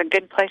nursing is a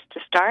good place to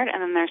start,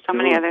 and then there's so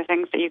many other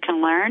things that you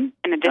can learn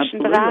in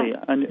addition to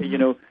that. And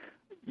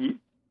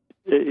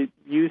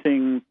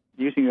using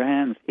your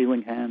hands,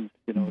 healing hands,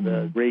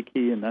 the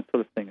Reiki and that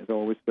sort of thing is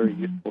always very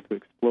useful to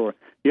explore.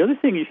 The other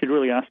thing you should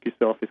really ask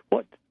yourself is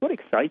what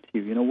excites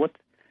you. What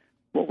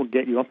will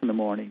get you up in the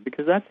morning?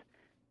 Because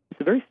it's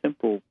a very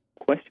simple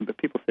question, but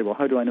people say, well,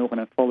 how do I know when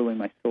I'm following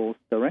my soul's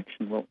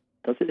direction? Well,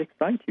 does it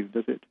excite you?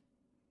 Does it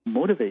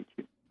motivate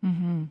you?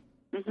 Do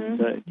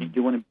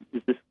you want to?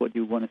 Is this what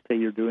you want to say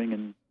you're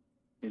doing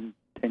in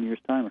 10 years'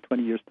 time or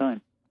 20 years' time?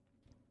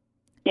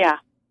 Yeah,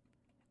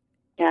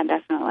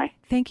 definitely.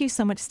 Thank you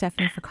so much,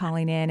 Stephanie, for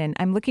calling in. And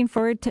I'm looking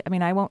forward to,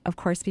 I won't, of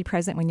course, be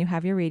present when you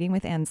have your reading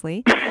with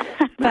Ainslie,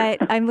 but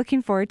I'm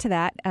looking forward to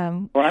that.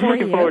 Well, I'm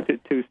looking forward to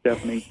it too,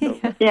 Stephanie. So.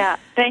 Yeah,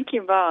 thank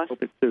you both.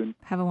 Hope it's soon.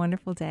 Have a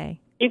wonderful day.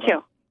 You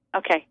too.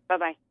 Okay,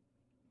 bye-bye.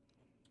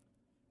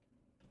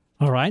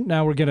 All right,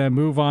 now we're going to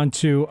move on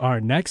to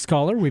our next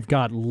caller. We've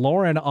got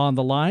Lauren on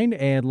the line,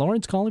 and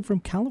Lauren's calling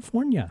from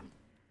California.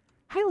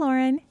 Hi,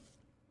 Lauren.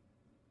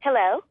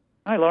 Hello.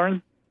 Hi,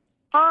 Lauren.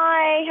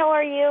 Hi, how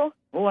are you?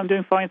 Oh, I'm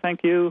doing fine,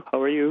 thank you. How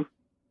are you?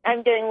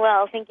 I'm doing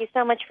well. Thank you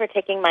so much for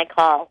taking my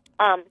call.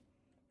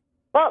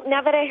 Well,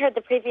 now that I heard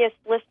the previous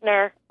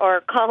listener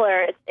or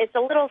caller, it's a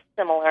little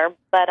similar,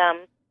 but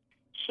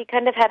she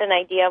kind of had an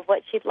idea of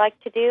what she'd like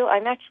to do.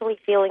 I'm actually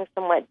feeling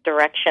somewhat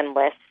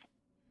directionless.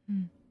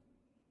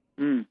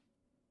 Mm.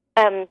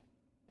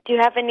 Do you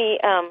have any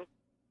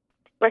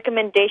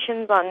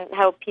recommendations on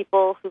how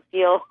people who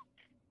feel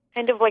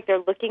kind of like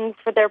they're looking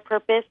for their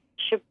purpose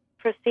should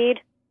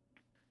proceed?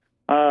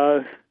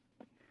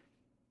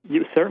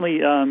 You certainly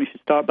you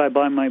should start by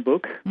buying my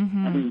book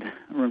and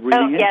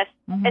reading it. Yes,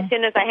 as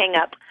soon as I hang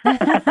up.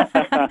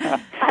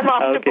 I'm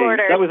off to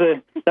Borders.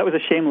 That was a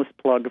shameless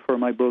plug for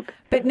my book.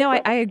 But no,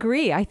 I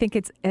agree. I think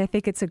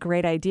it's a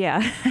great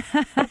idea.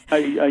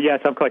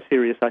 Yes, I'm quite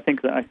serious. I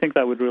think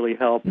that would really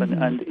help,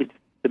 and it's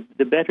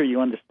the better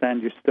you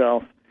understand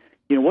yourself.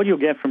 You know what you'll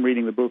get from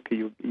reading the book.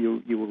 You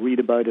will read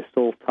about a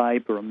soul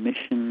type or a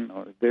mission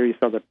or various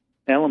other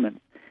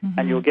elements,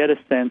 and you'll get a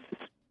sense,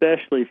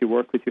 especially if you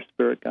work with your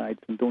spirit guides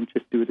and don't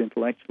just do it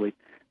intellectually,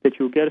 that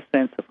you'll get a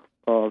sense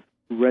of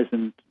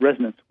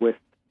resonance with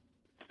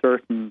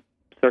certain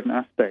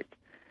aspects.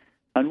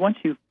 And once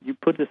you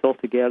put this all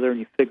together and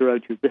you figure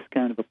out you're this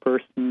kind of a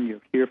person,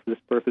 you're here for this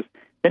purpose,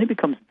 then it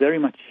becomes very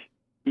much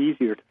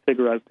easier to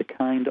figure out the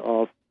kind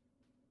of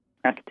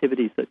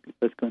activities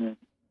that's going to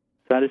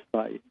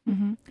satisfy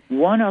you.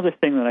 One other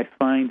thing that I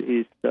find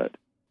is that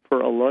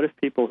for a lot of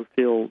people who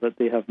feel that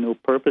they have no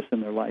purpose in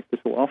their life, this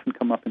will often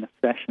come up in a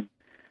session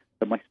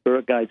that my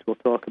spirit guides will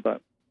talk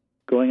about,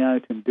 going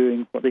out and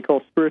doing what they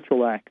call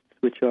spiritual acts,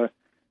 which are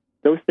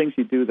those things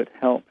you do that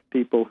help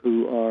people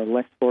who are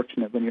less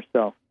fortunate than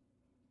yourself.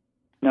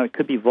 Now, it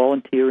could be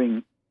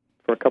volunteering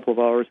for a couple of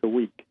hours a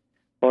week,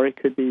 or it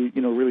could be,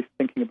 really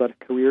thinking about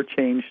a career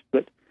change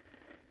that,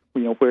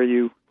 where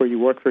you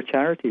work for a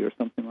charity or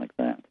something like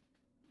that.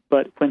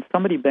 But when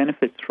somebody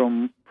benefits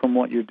from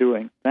what you're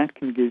doing, that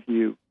can give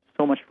you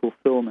so much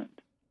fulfillment.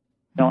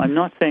 Now, I'm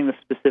not saying this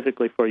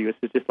specifically for you. This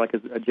is just like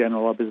a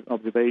general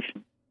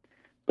observation.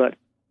 But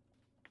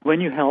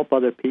when you help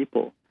other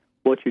people,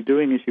 what you're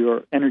doing is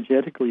you're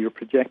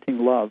projecting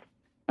love,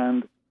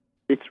 and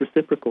it's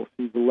reciprocal.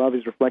 So the love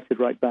is reflected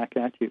right back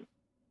at you.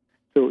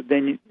 So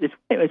then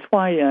it's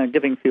why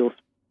giving feels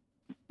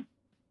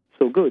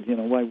so good.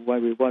 Why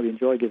we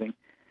enjoy giving,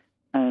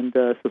 and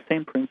so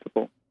same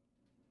principle.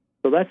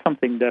 So that's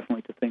something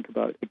definitely to think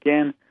about.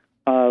 Again,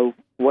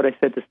 what I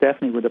said to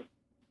Stephanie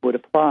would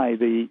apply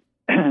the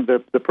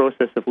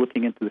process of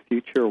looking into the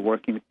future or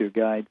working with your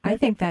guides. I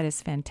think that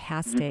is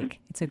fantastic.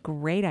 It's a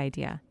great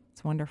idea.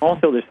 It's wonderful.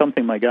 Also, there's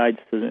something my guides,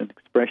 an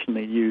expression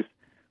they use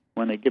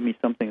when they give me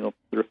something, they'll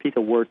repeat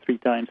a word 3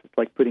 times. It's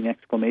like putting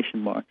exclamation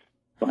marks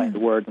behind the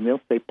word, and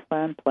they'll say,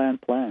 plan, plan,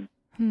 plan.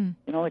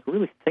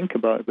 Really think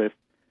about this.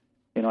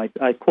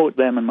 I quote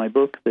them in my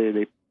book.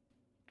 They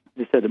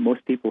said that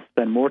most people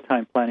spend more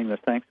time planning their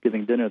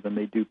Thanksgiving dinner than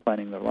they do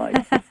planning their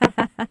life.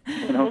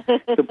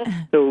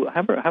 So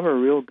have a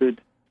real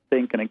good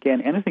think. And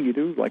again, anything you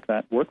do like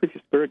that, work with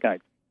your spirit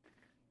guides.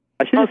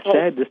 I should have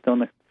said just on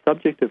the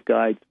subject of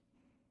guides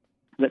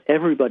that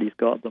everybody's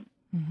got them.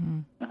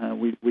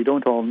 We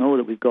don't all know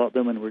that we've got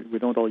them, and we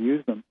don't all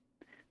use them.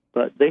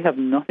 But they have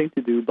nothing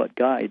to do but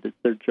guide. It's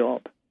their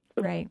job.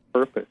 It's their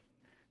purpose.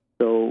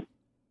 So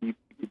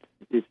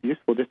it's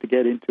useful just to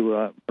get into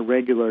a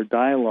regular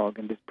dialogue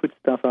and just put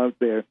stuff out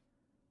there,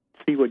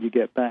 see what you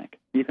get back.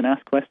 You can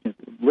ask questions,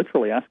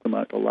 literally ask them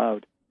out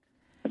aloud.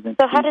 And then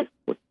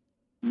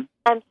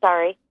I'm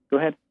sorry. Go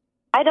ahead.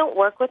 I don't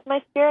work with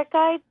my spirit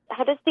guides.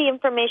 How does the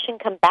information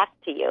come back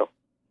to you?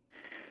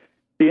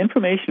 The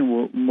information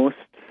will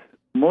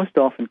most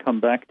often come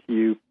back to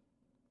you.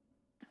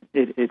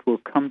 It will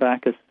come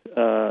back as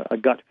a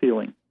gut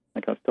feeling,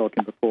 like I was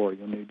talking before.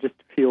 You just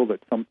feel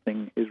that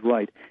something is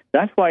right.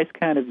 That's why it's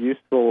kind of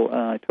useful.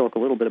 I talk a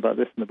little bit about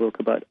this in the book,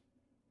 about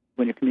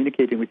when you're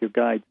communicating with your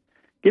guides,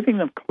 giving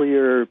them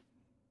clear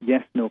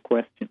yes/no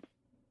questions.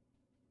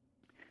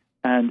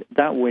 And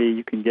that way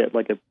you can get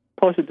like a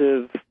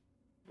positive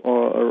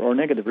or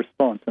negative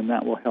response, and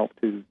that will help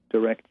to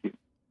direct you.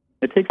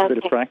 It takes a bit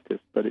of practice,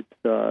 but it's,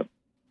 a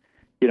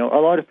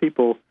lot of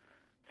people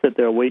sit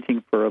there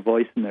waiting for a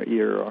voice in their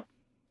ear or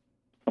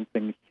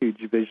something huge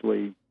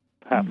visually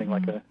happening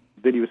like a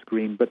video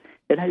screen, but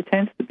it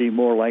tends to be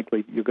more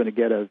likely you're going to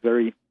get a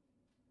very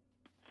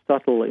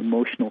subtle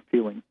emotional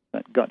feeling,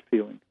 that gut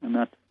feeling, and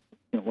that's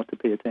what to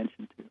pay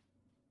attention to.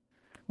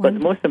 But the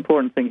most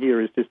important thing here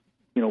is just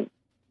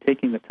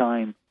taking the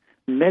time.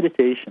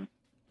 Meditation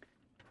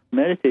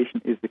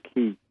is the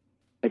key.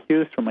 I hear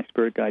this from my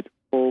spirit guides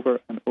over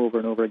and over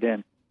and over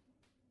again.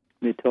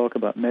 They talk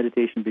about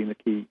meditation being the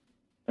key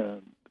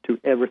to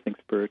everything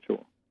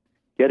spiritual.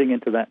 Getting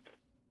into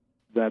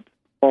that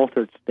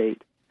altered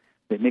state,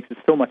 it makes it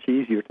so much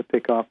easier to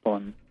pick up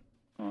on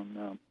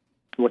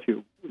what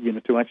to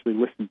actually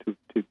listen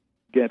to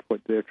get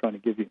what they're trying to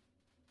give you.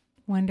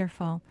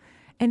 Wonderful.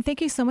 And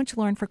thank you so much,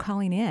 Lauren, for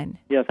calling in.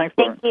 Yeah, thanks,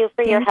 Lauren. Thank you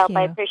for your help.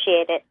 I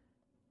appreciate it.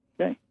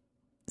 Okay.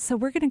 So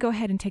we're going to go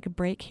ahead and take a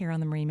break here on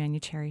the Marie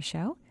Manuchehri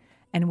Show,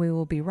 and we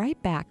will be right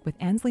back with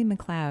Ainslie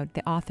MacLeod,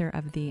 the author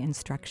of The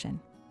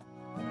Instruction.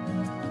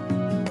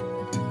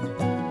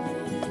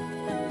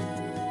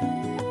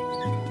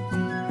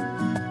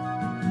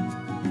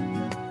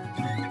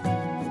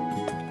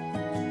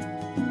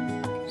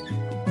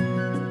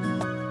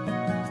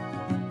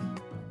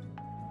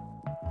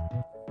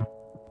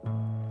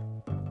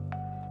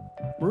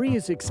 Marie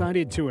is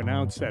excited to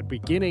announce that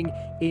beginning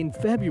in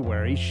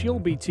February, she'll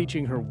be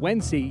teaching her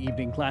Wednesday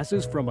evening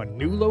classes from a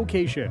new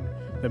location,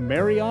 the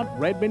Marriott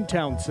Redmond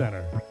Town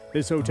Center.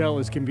 This hotel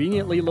is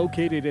conveniently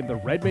located in the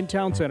Redmond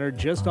Town Center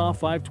just off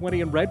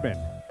 520 in Redmond.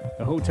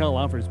 The hotel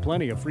offers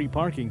plenty of free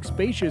parking,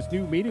 spacious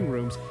new meeting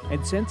rooms,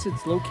 and since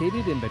it's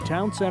located in the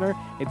town center,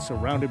 it's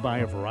surrounded by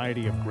a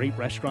variety of great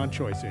restaurant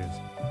choices.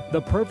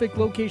 The perfect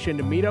location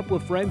to meet up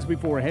with friends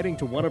before heading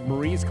to one of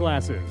Marie's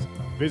classes.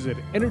 Visit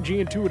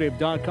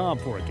energyintuitive.com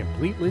for a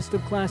complete list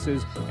of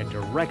classes and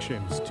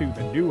directions to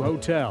the new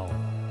hotel.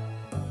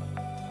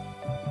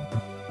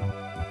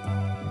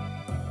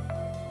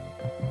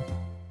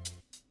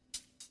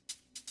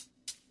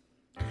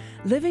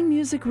 Living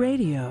Music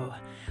Radio,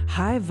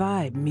 high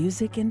vibe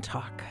music and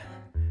talk.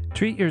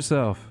 Treat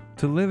yourself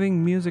to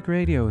Living Music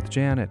Radio with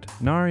Janet,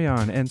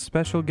 Narayan, and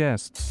special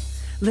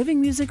guests. Living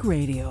Music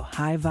Radio,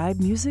 high vibe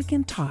music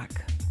and talk.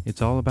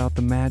 It's all about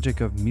the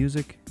magic of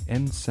music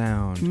and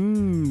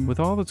sound. With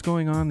all that's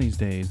going on these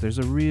days, there's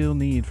a real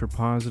need for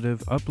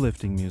positive,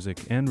 uplifting music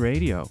and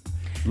radio.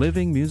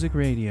 Living Music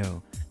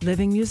Radio.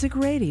 Living Music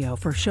Radio.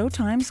 For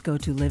showtimes, go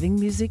to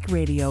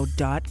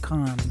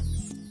livingmusicradio.com.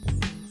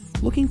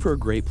 Looking for a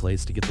great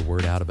place to get the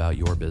word out about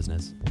your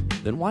business?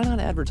 Then why not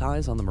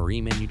advertise on the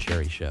Marie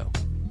Manucherry Show?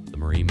 The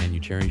Marie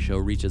Manucherry Show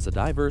reaches a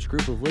diverse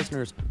group of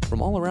listeners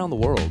from all around the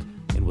world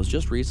and was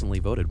just recently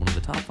voted one of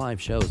the top 5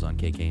 shows on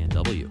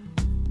KKNW.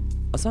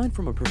 Aside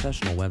from a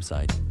professional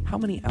website, how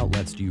many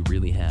outlets do you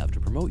really have to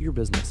promote your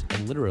business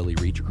and literally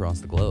reach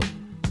across the globe?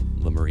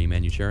 The Marie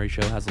Manucherry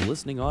Show has a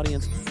listening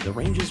audience that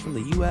ranges from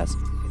the U.S.,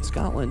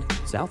 Scotland,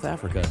 South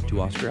Africa,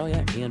 to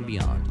Australia and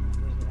beyond.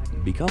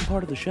 Become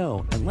part of the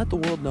show and let the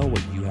world know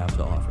what you have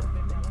to offer.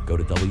 Go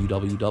to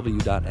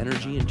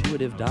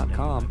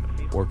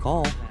www.energyintuitive.com or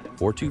call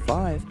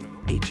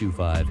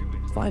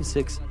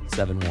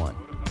 425-825-5671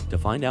 to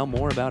find out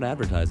more about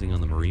advertising on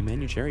the Marie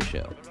Manucherry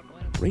Show.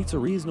 Rates are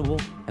reasonable,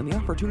 and the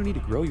opportunity to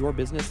grow your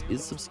business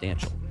is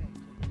substantial.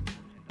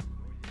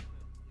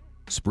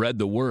 Spread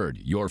the word.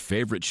 Your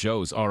favorite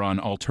shows are on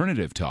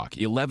Alternative Talk,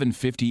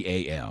 1150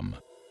 AM.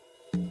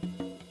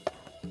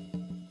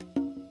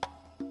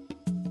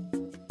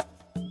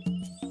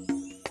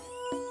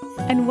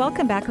 And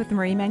welcome back with the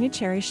Marie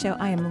Manucherry Show.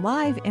 I am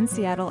live in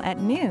Seattle at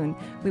noon.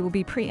 We will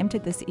be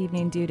preempted this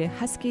evening due to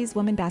Huskies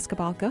women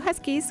basketball. Go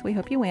Huskies. We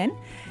hope you win.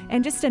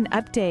 And just an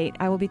update,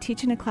 I will be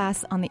teaching a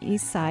class on the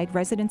East Side,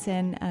 Residence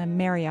Inn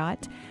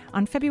Marriott,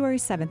 on February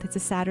 7th. It's a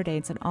Saturday.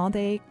 It's an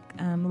all-day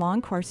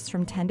long course. It's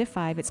from 10 to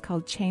 5. It's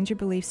called Change Your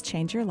Beliefs,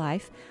 Change Your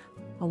Life.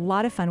 A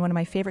lot of fun. One of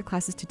my favorite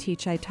classes to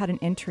teach. I taught an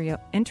intro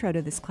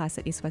to this class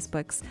at East West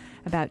Books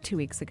about 2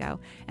 weeks ago.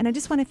 And I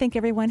just want to thank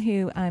everyone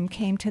who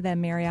came to the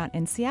Marriott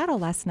in Seattle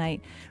last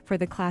night for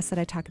the class that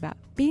I talk about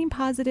being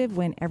positive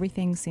when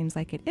everything seems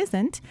like it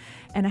isn't.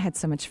 And I had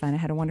so much fun. I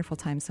had a wonderful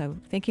time. So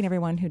thanking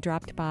everyone who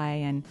dropped by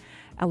and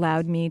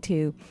allowed me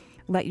to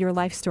let your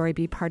life story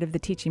be part of the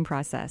teaching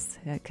process,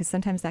 because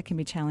sometimes that can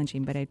be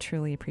challenging, but I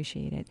truly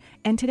appreciate it.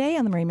 And today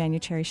on the Marie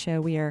Manucherry Show,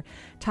 we are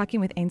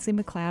talking with Ainslie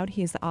MacLeod.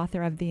 He is the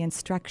author of The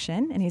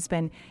Instruction, and he's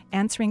been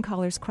answering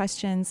callers'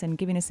 questions and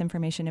giving us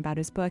information about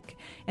his book.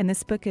 And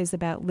this book is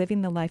about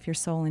living the life your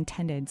soul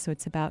intended. So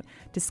it's about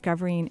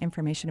discovering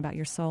information about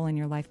your soul and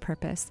your life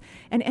purpose.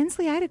 And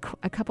Ainslie, I had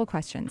a couple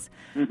questions.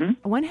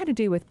 One had to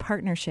do with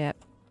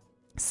partnership.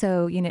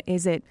 So,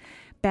 is it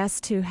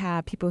best to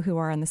have people who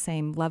are on the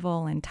same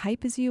level and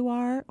type as you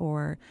are,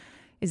 or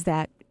is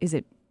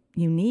it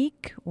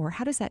unique, or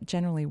how does that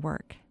generally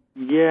work?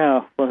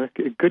 Yeah, well, a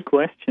good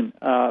question.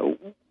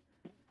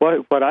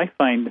 What I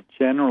find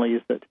generally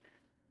is that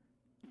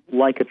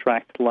like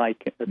attracts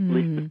like, at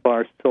least as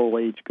far as soul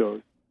age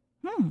goes.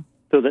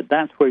 So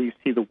that's where you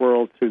see the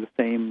world through the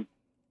same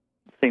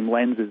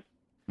lenses.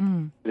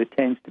 It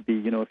tends to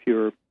be,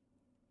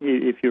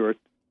 if you're a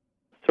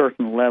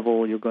certain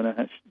level, you're going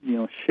to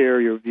share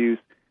your views,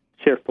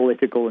 share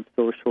political and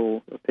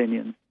social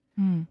opinions,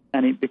 and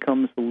it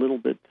becomes a little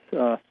bit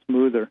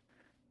smoother.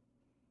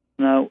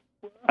 Now,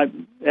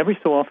 every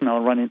so often I'll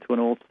run into an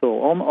old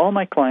soul. All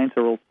my clients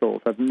are old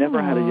souls. I've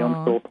never had a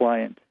young soul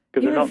client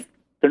because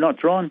they're not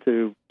drawn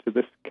to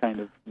this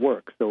kind of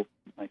work. So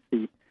I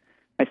see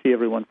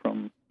everyone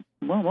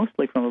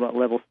mostly from about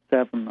level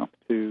 7 up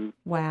to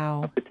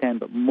 10,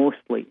 but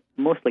mostly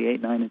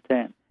 8, 9, and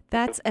 10.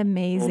 That's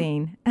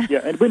amazing.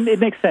 Yeah, it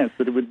makes sense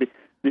that it would be,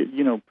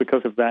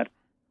 because of that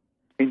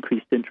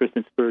increased interest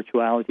in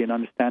spirituality and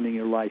understanding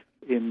your life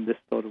in this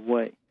sort of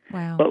way.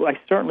 Wow. But I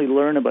certainly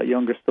learn about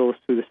younger souls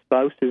through the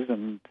spouses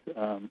and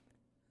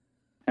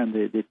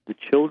the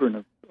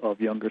children of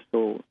younger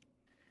souls.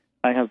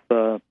 I have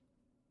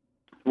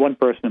one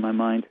person in my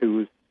mind who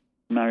was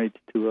married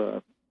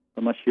to a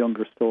much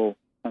younger soul.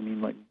 I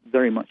mean, like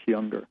very much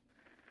younger.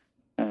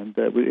 And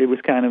it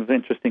was kind of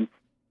interesting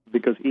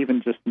because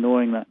even just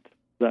knowing that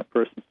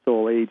person's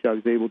soul age, I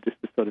was able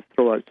just to sort of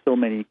throw out so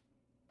many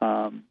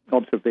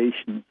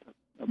observations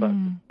about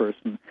this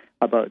person,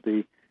 about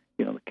the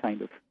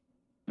kind of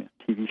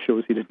TV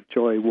shows he'd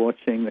enjoy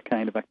watching, the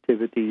kind of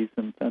activities,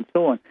 and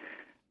so on.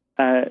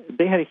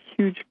 They had a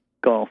huge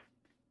gulf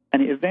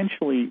and it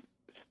eventually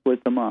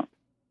split them up.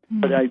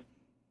 But I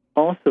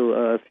also,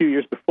 a few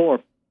years before,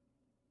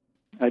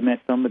 I met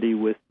somebody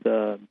with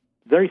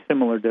very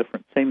similar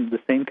difference, the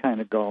same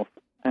kind of golf,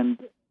 and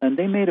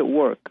they made it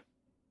work.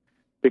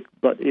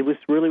 But it was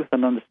really with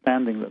an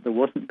understanding that there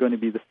wasn't going to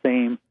be the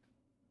same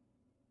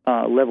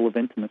level of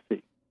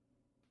intimacy.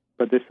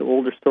 But this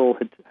older soul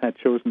had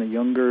chosen a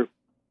younger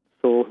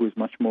soul who was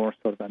much more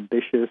sort of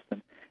ambitious,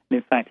 and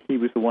in fact, he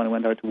was the one who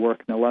went out to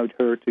work and allowed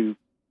her to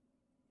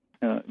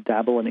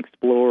dabble and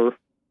explore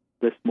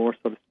this more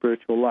sort of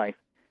spiritual life.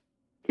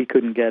 He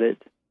couldn't get it.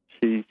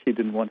 She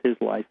didn't want his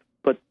life,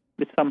 but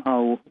it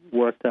somehow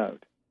worked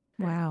out.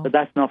 Wow! But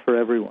that's not for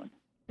everyone.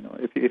 You know,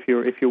 if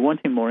you're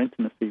wanting more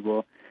intimacy,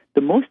 well,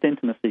 the most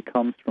intimacy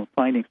comes from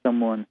finding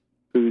someone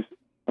who's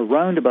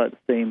around about the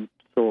same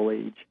soul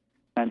age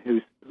and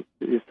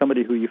is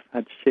somebody who you've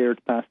had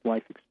shared past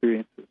life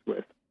experiences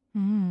with.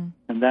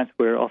 And that's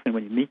where often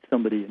when you meet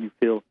somebody and you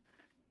feel,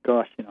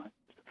 gosh, you know,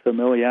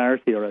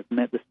 familiarity, or I've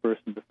met this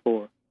person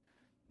before,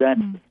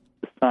 that's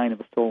the sign of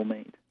a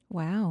soulmate.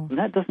 Wow. And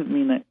that doesn't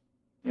mean that,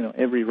 you know,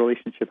 every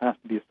relationship has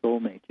to be a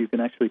soulmate. You can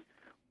actually,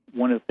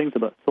 one of the things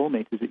about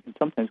soulmates is you can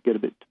sometimes get a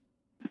bit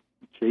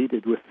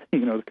jaded with,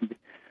 you know, there can be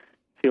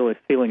a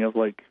feeling of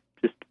like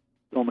just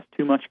almost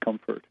too much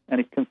comfort.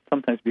 And it can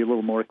sometimes be a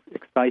little more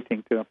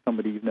exciting to have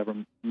somebody you've never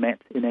met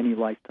in any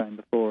lifetime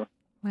before.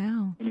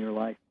 Wow. In your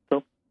life.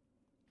 So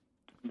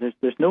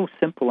there's no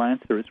simple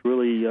answer. It's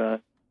really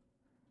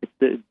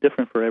it's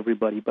different for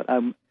everybody. But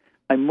I'm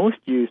most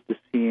used to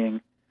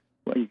seeing,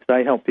 because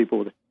I help people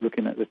with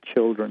looking at the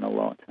children a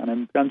lot,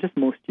 and I'm just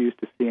most used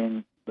to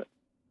seeing that,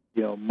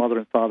 you know, mother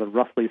and father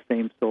roughly the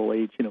same soul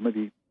age. You know,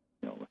 maybe,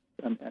 you know,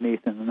 an 8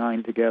 and a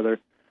 9 together,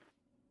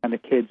 and the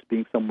kids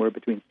being somewhere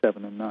between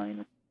 7 and 9,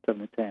 or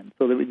 7 and 10.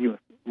 So that, you know,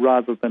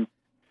 rather than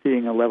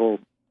seeing a level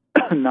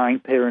 9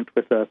 parent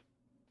with a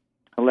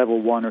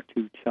level 1 or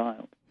 2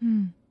 child.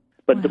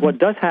 But what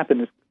does happen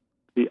is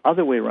the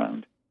other way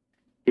around,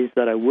 is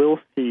that I will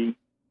see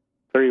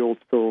very old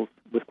souls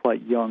with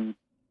quite young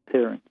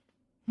parents.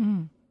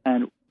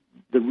 And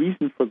the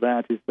reason for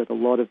that is that a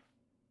lot of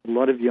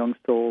young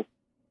souls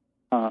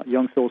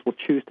will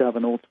choose to have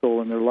an old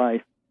soul in their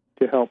life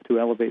to help to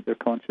elevate their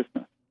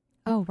consciousness.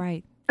 Oh,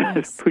 right.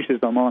 Yes. It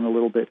pushes them on a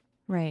little bit.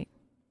 Right.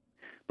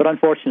 But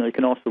unfortunately, it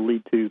can also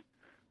lead to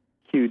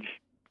huge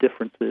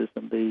differences,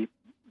 and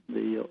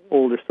the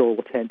older soul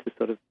will tend to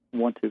sort of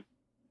want to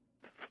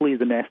flee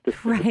the nest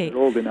if they're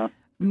old enough.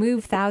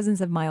 Move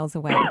thousands of miles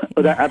away.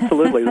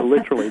 Absolutely,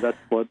 literally, that's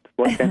what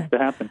tends to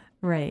happen.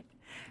 Right.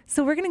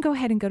 So we're going to go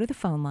ahead and go to the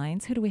phone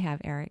lines. Who do we have,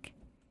 Eric?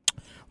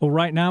 Well,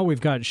 right now we've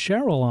got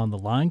Cheryl on the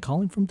line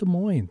calling from Des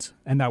Moines.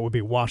 And that would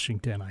be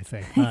Washington, I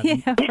think.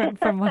 Yeah,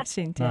 from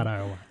Washington. Not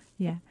Iowa.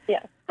 Yeah.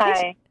 Yes.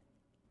 Hi.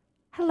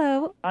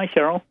 Hello. Hi,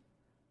 Cheryl.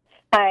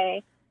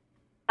 Hi.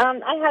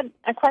 I had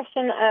a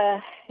question.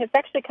 It's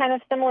actually kind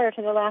of similar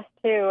to the last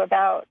two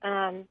about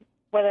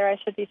whether I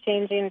should be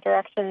changing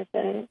directions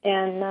in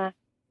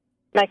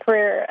my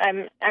career.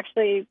 I'm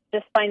actually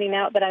just finding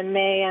out that I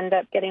may end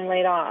up getting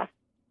laid off.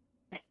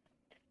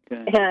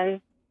 Okay.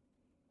 And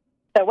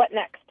so what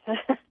next?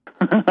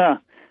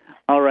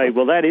 All right.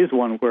 Well, that is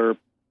one where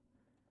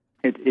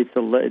it's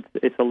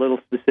a little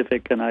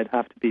specific, and I'd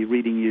have to be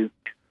reading you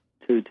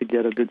to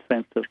get a good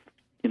sense of,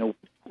 you know,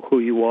 who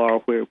you are,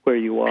 where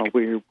you are,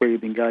 where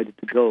you've been guided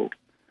to go.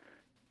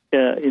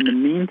 In the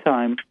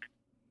meantime,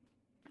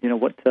 you know,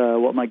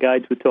 what my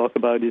guides would talk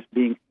about is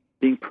being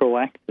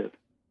proactive.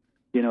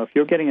 You know, if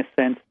you're getting a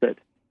sense that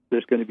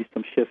there's going to be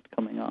some shift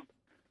coming up,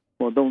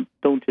 well,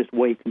 don't just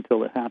wait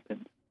until it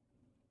happens.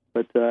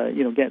 But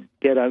you know,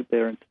 get out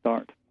there and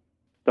start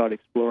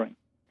exploring.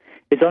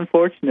 It's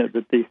unfortunate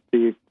that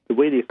the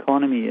way the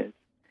economy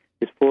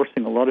is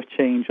forcing a lot of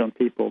change on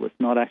people that's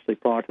not actually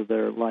part of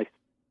their life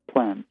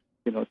plan.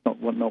 You know, it's not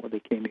what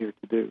they came here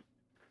to do.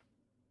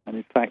 And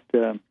in fact,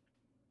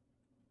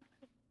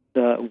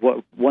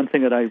 one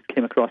thing that I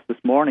came across this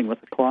morning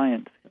with a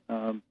client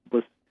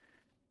was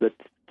that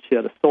she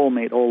had a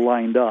soulmate all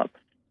lined up.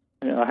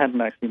 I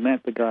hadn't actually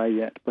met the guy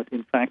yet, but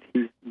in fact,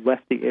 he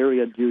left the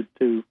area due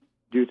to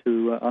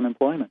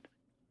unemployment.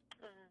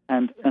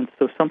 And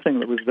so something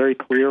that was very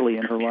clearly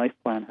in her life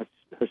plan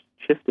has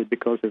shifted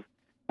because of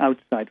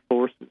outside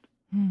forces.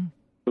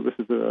 So this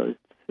is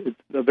it's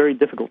a very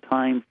difficult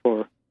time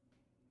for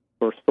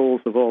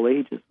souls of all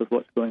ages with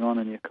what's going on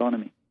in the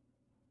economy.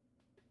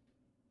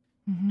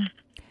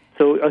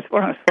 So as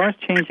far as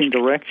changing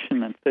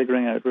direction and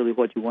figuring out really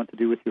what you want to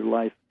do with your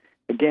life,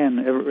 again,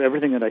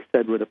 everything that I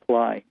said would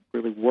apply.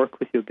 Really work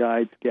with your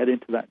guides, get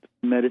into that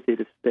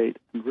meditative state,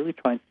 and really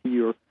try and see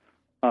your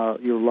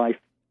life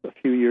a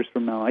few years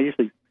from now. I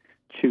usually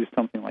choose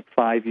something like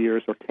 5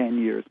 years or 10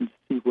 years and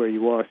see where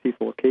you are, see if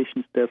the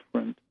location's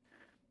different.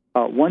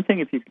 One thing,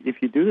 if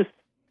you do this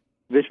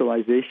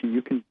visualization,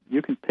 you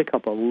can pick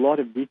up a lot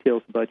of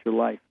details about your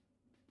life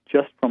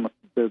just from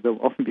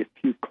there'll often be a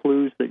few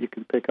clues that you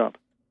can pick up.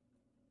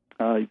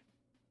 A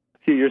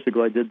few years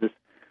ago, I did this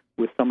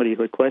with somebody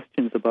who had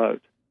questions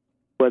about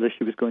whether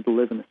she was going to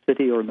live in the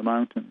city or in the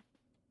mountains.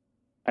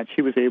 And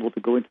she was able to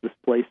go into this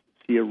place,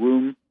 see a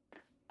room,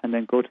 and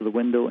then go to the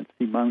window and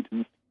see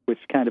mountains, which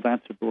kind of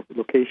answered the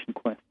location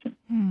question.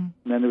 And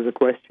then there was a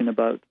question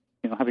about,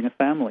 having a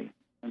family.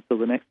 And so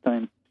the next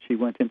time she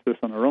went into this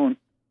on her own,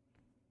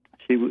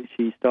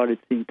 she started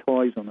seeing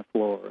toys on the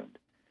floor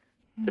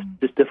and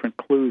just different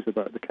clues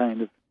about the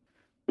kind of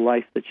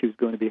life that she was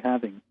going to be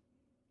having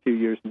a few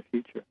years in the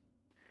future.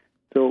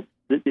 So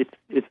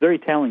it's very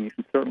telling. You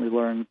can certainly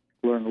learn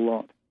a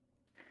lot.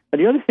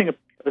 And the other thing,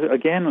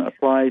 again,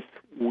 applies,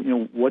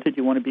 what did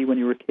you want to be when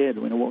you were a kid?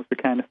 What was the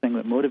kind of thing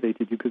that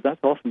motivated you? Because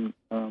that's often,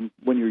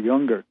 when you're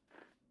younger,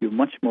 you're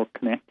much more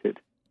connected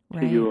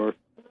to your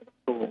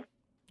soul.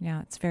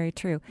 Yeah, it's very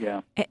true.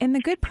 Yeah. And the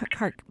good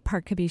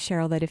part could be,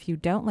 Cheryl, that if you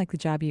don't like the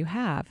job you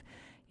have,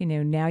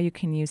 now you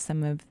can use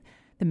some of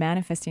the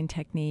manifesting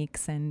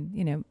techniques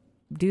and,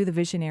 do the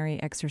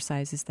visionary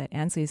exercises that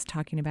Ainslie is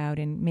talking about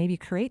and maybe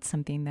create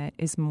something that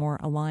is more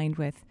aligned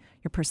with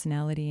your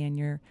personality and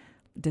your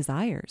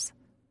desires.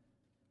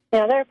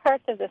 Yeah, there are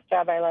parts of this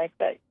job I like,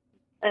 but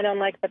I don't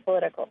like the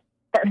political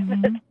part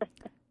of it.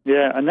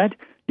 Yeah, and that,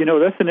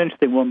 that's an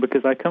interesting one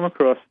because I come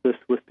across this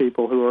with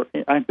people who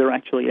they're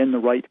actually in the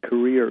right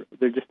career,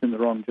 they're just in the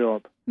wrong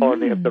job, or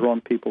they have the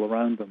wrong people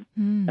around them.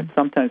 And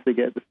sometimes they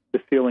get the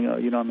feeling,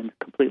 I'm in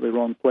a completely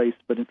wrong place,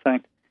 but in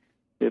fact,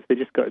 if they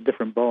just got a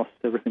different boss,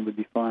 everything would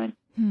be fine.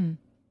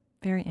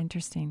 Very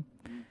interesting.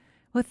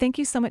 Well, thank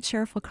you so much,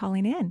 Cheryl, for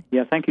calling in.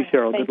 Yeah, thank you,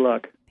 Cheryl. Good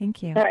luck.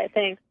 Thank you. All right,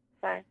 thanks.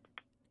 Bye.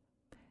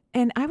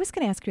 And I was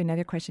going to ask you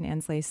another question,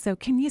 Ainslie. So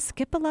can you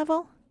skip a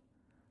level?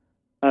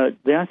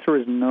 The answer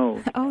is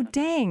no. Oh,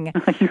 dang.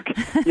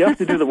 You have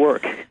to do the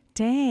work.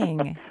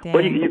 Dang.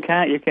 Well, you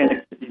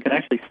can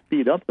actually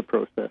speed up the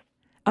process.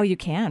 Oh, you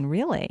can,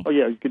 really? Oh,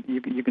 yeah.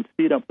 You can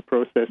speed up the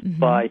process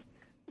by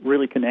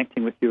really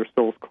connecting with your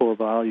soul's core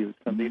values,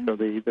 and these are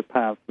the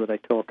paths that I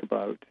talk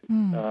about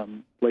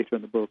later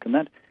in the book,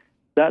 and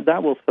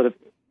that will sort of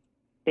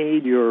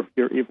aid your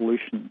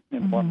evolution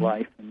in one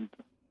life. And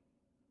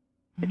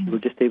if you were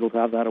just able to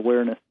have that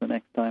awareness the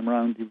next time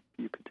around,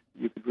 you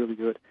could really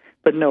do it.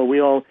 But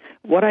no,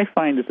 what I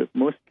find is that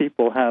most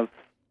people have,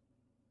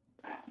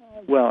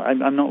 well,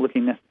 I'm not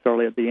looking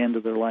necessarily at the end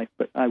of their life,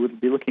 but I would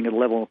be looking at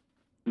level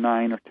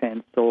 9 or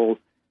 10 soul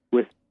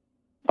with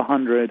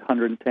 100,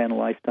 110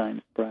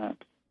 lifetimes,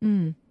 perhaps.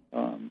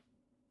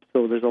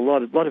 So there's a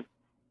lot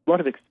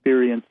of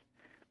experience,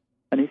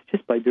 and it's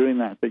just by doing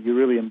that you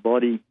really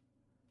embody,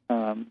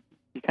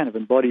 you kind of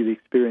embody the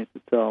experience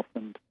itself,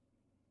 and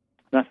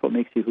that's what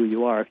makes you who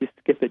you are. If you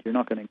skip it, you're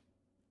not going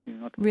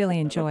to really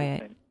enjoy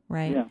it,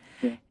 right?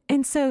 Yeah.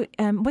 And so,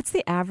 what's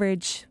the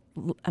average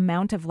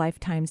amount of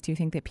lifetimes do you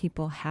think that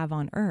people have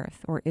on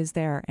Earth, or is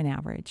there an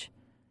average?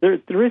 There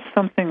is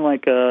something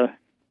like a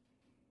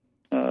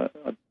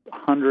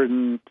 100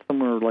 and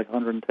somewhere like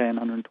 110,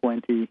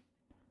 120.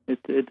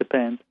 It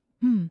depends.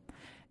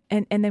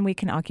 And then we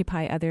can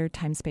occupy other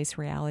time-space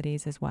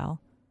realities as well.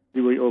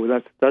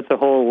 That's a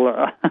whole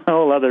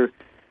other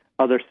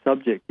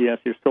subject. Yes,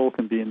 your soul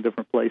can be in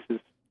different places.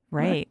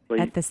 Right,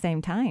 at the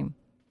same time.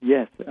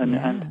 Yes,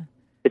 and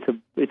it's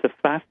a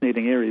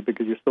fascinating area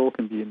because your soul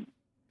can be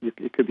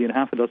it could be in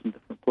half a dozen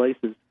different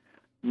places,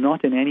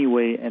 not in any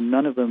way, and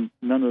none of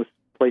those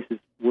places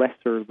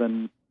lesser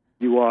than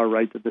you are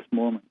right at this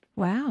moment.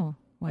 Wow.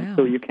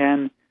 So you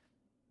can,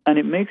 and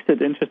it makes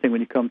it interesting when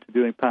you come to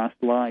doing past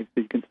lives.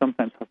 So you can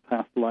sometimes have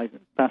past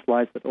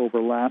lives that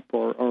overlap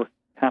or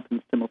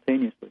happen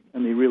simultaneously,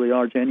 and they really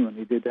are genuine.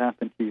 They did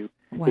happen to you.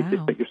 Wow. It's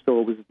just that your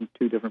soul was in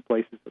two different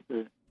places at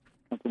the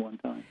one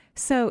time.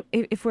 So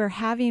if we're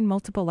having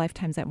multiple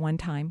lifetimes at one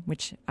time,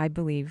 which I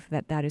believe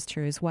that is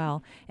true as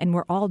well, and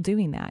we're all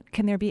doing that,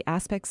 can there be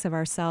aspects of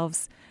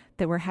ourselves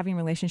that we're having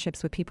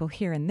relationships with people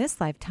here in this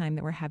lifetime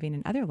that we're having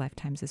in other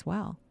lifetimes as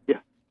well? Yeah,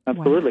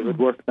 absolutely. Wow. It would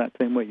work that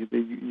same way.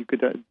 You could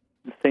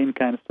the same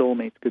kind of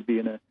soulmates could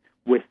be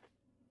with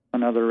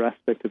another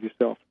aspect of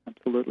yourself.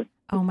 Absolutely.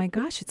 Oh my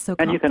gosh, it's so.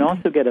 And you can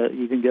also get a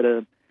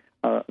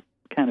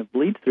kind of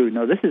bleed through.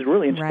 Now, this is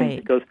really interesting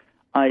because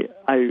I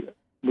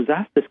was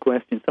asked this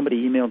question.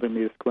 Somebody emailed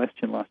me this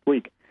question last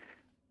week,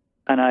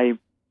 and I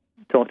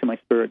talked to my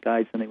spirit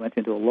guides, and they went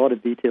into a lot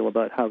of detail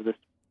about how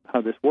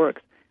this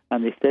works.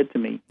 And they said to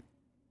me,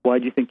 "Why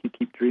do you think you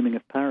keep dreaming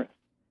of Paris?"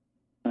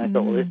 And I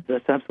thought, well,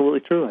 that's absolutely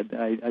true.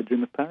 I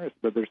dream of Paris,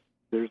 but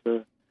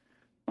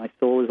my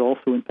soul is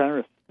also in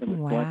Paris in this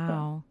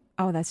lifetime.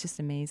 Oh, that's just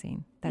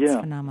amazing. That's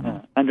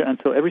phenomenal. Yeah. And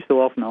so every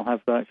so often I'll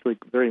have actually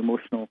very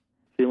emotional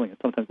feeling,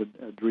 sometimes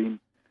a dream,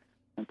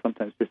 and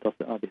sometimes just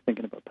I'll be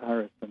thinking about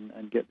Paris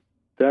and get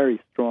very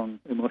strong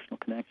emotional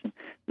connection.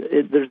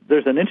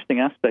 There's an interesting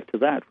aspect to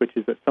that, which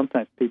is that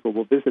sometimes people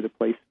will visit a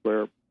place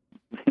where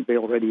they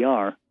already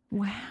are.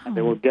 Wow. And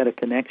they will get a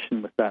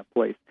connection with that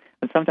place.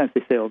 And sometimes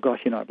they say, "Oh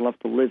gosh, I'd love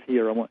to live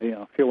here. I want,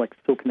 I feel like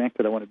so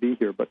connected. I want to be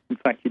here." But in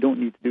fact, you don't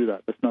need to do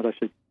that. That's not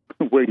actually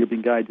where you're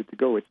being guided to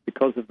go. It's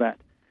because of that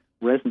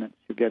resonance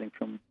you're getting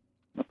from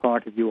a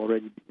part of you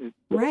already.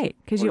 Right,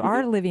 because you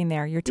are living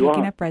there. You're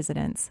taking up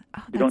residence.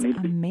 Oh, that's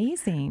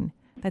amazing.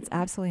 That's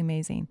absolutely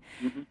amazing.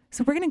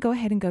 So we're going to go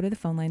ahead and go to the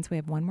phone lines. We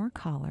have one more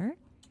caller.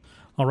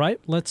 All right,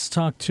 let's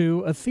talk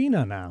to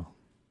Athena now.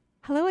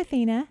 Hello,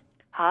 Athena.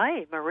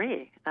 Hi,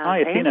 Marie. Hi,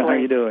 Athena. How are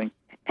you doing?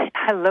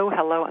 Hello.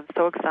 I'm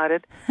so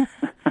excited.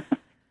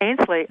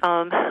 Ainslie,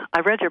 I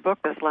read your book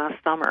this last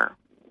summer,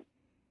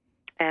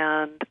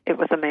 and it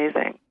was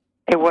amazing.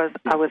 I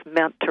was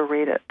meant to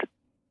read it. It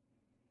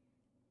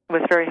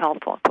was very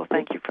helpful, so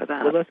thank you for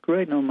that. Well, that's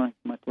great. No, my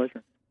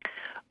pleasure.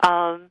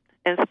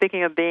 And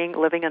speaking of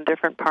living in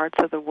different parts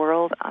of the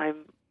world, I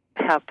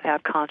have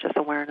had conscious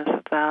awareness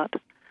of that.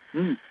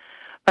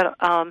 But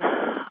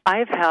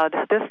I've had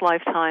this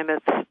lifetime.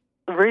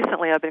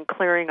 Recently I've been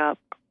clearing up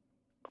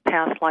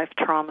past life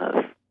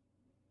traumas.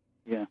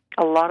 Yeah.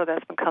 A lot of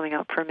that's been coming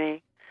up for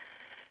me.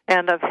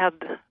 And I've had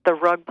the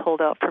rug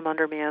pulled out from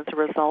under me as a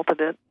result of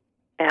it.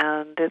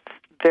 And it's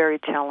very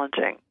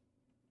challenging.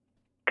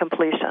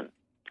 Completion,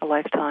 a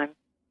lifetime.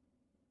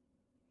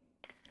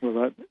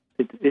 Well,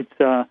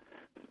 it's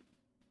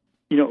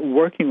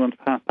working on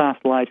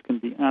past lives can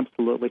be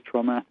absolutely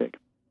traumatic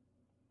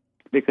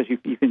because you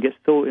can get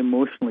so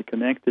emotionally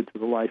connected to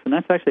the life. And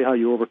that's actually how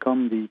you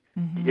overcome the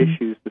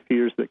issues, the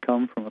fears that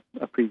come from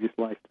a previous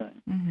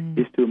lifetime,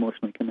 is to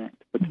emotionally connect.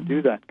 But to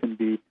do that can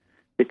be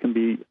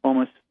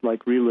almost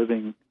like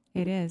reliving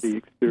the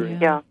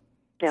experience. Yeah.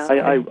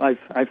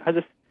 I've had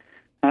this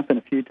happen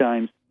a few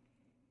times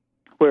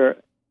where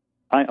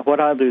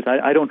what I'll do is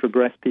I don't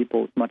regress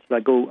people as much as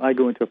I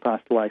go into a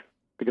past life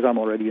because I'm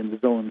already in the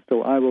zone.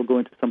 So I will go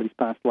into somebody's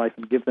past life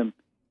and give them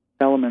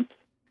elements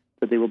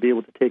that they will be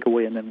able to take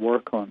away and then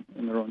work on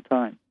in their own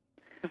time.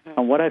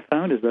 And what I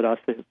found is that I'll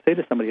say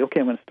to somebody,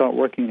 okay, I'm going to start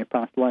working in your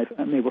past life,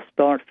 and they will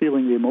start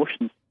feeling the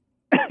emotions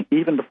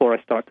even before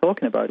I start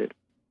talking about it.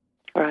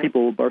 Right.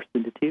 People will burst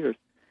into tears.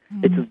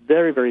 It's a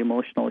very, very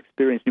emotional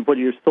experience. What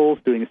your soul's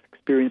doing is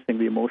experiencing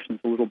the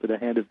emotions a little bit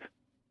ahead of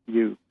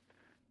you.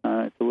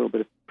 It's a little bit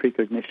of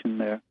precognition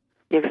there.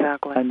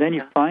 Exactly. And then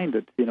you find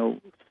that,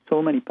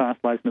 so many past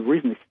lives, and the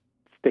reason they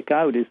stick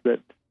out is that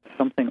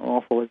something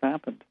awful has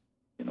happened.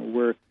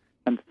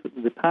 And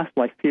the past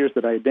life fears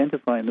that I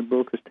identify in the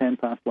book as 10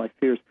 past life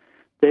fears,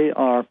 they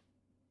are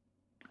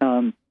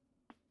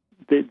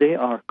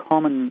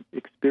common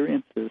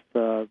experiences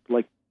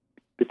like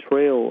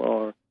betrayal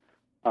or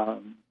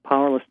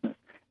powerlessness.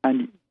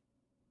 And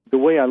the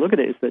way I look at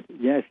it is that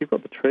if you've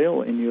got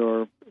betrayal in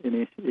your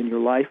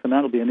life, and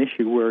that'll be an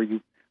issue where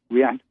you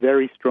react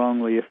very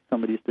strongly if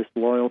somebody's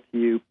disloyal to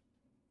you.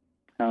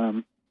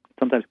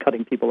 Sometimes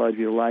cutting people out of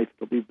your life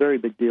will be a very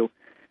big deal,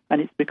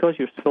 and it's because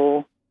your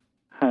soul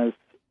has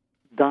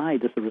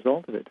died as a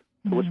result of it.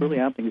 So what's really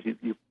happening is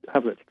you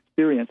have that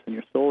experience, and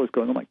your soul is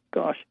going, oh my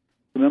gosh,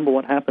 remember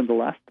what happened the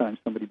last time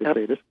somebody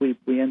betrayed us? We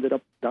ended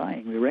up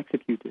dying. We were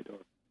executed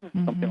or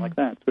something like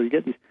that. So you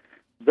get these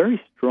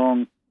very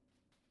strong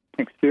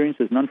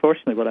experiences, and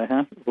unfortunately what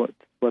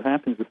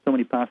happens with so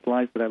many past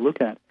lives that I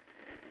look at,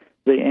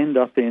 they end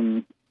up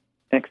in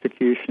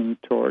execution,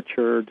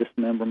 torture,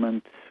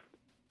 dismemberment,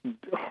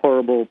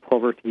 horrible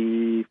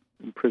poverty,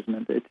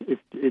 imprisonment.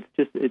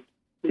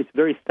 It's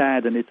very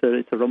sad, and it's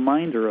a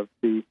reminder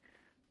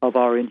of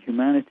our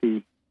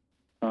inhumanity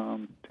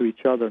to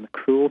each other and the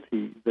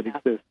cruelty that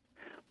exists.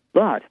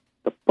 But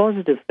the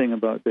positive thing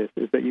about this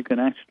is that you can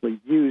actually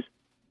use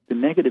the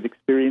negative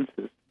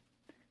experiences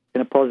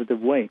in a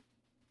positive way.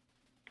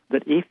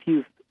 That if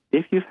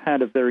you've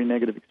had a very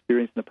negative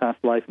experience in a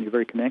past life and you're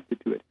very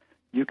connected to it,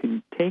 you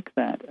can take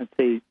that and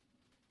say,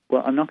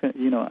 well, I'm not going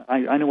to,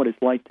 I know what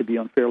it's like to be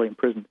unfairly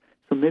imprisoned.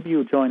 So maybe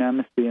you'll join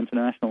Amnesty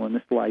International in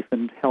this life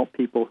and help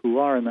people who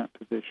are in that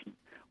position,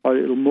 or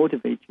it'll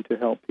motivate you to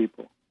help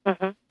people. I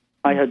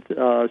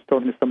was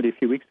talking to somebody a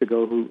few weeks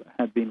ago who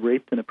had been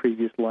raped in a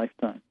previous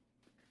lifetime,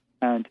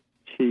 and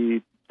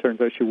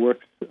turns out she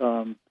works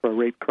for a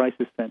rape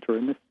crisis center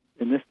in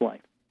this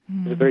life.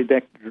 There's a very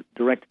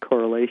direct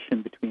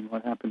correlation between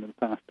what happened in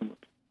the past and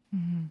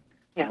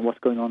what's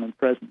going on in the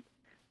present.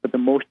 But the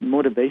most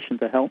motivation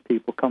to help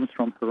people comes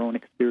from her own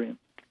experience.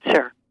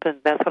 Sure.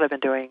 That's what I've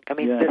been doing. I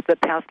mean, the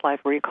past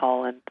life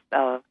recall and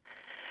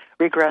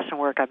regression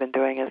work I've been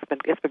doing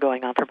it's been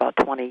going on for about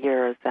 20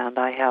 years, and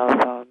I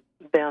have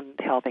been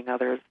helping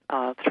others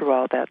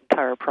throughout that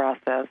entire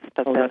process.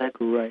 But that's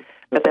great.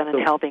 But then in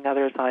helping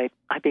others, I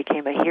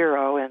became a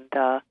hero, and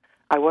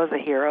I was a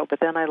hero. But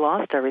then I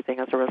lost everything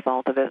as a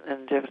result of it,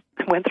 and just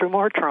went through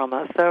more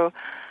trauma. So.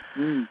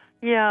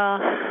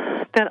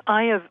 Yeah, then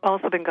I have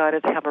also been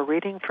guided to have a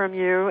reading from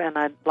you, and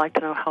I'd like to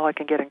know how I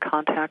can get in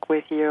contact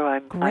with you.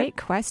 Great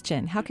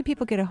question. How can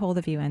people get a hold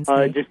of you,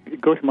 Ainslie? Just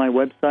go to my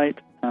website,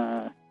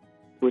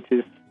 which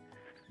is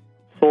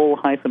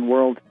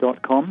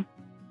soul-world.com.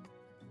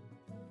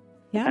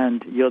 Yeah.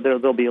 And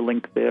there'll be a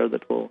link there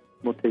that will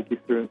take you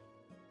through.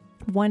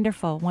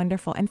 Wonderful,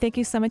 wonderful. And thank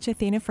you so much,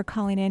 Athena, for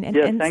calling in.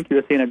 And thank you,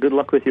 Athena. Good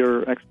luck with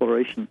your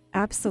exploration.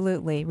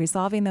 Absolutely.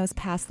 Resolving those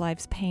past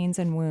lives' pains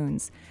and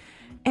wounds.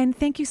 And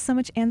thank you so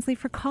much, Ainslie,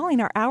 for calling.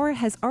 Our hour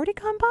has already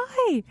gone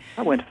by.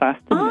 That went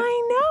fast, didn't it?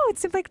 I know. It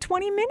seemed like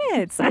 20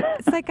 minutes.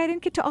 It's like I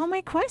didn't get to all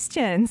my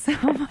questions.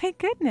 Oh, my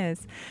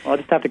goodness. I'll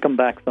just have to come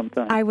back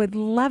sometime. I would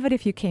love it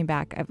if you came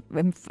back.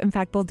 In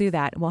fact, we'll do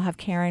that. We'll have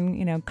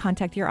Karen,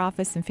 contact your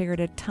office and figure out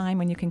a time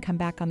when you can come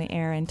back on the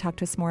air and talk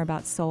to us more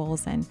about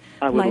souls and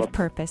life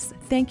purpose.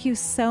 Thank you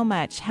so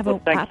much. Have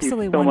an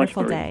absolutely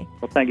wonderful day.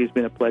 Well, thank you. It's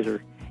been a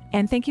pleasure.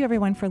 And thank you,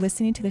 everyone, for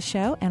listening to the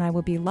show. And I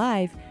will be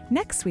live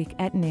next week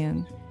at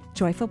noon.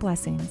 Joyful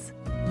blessings.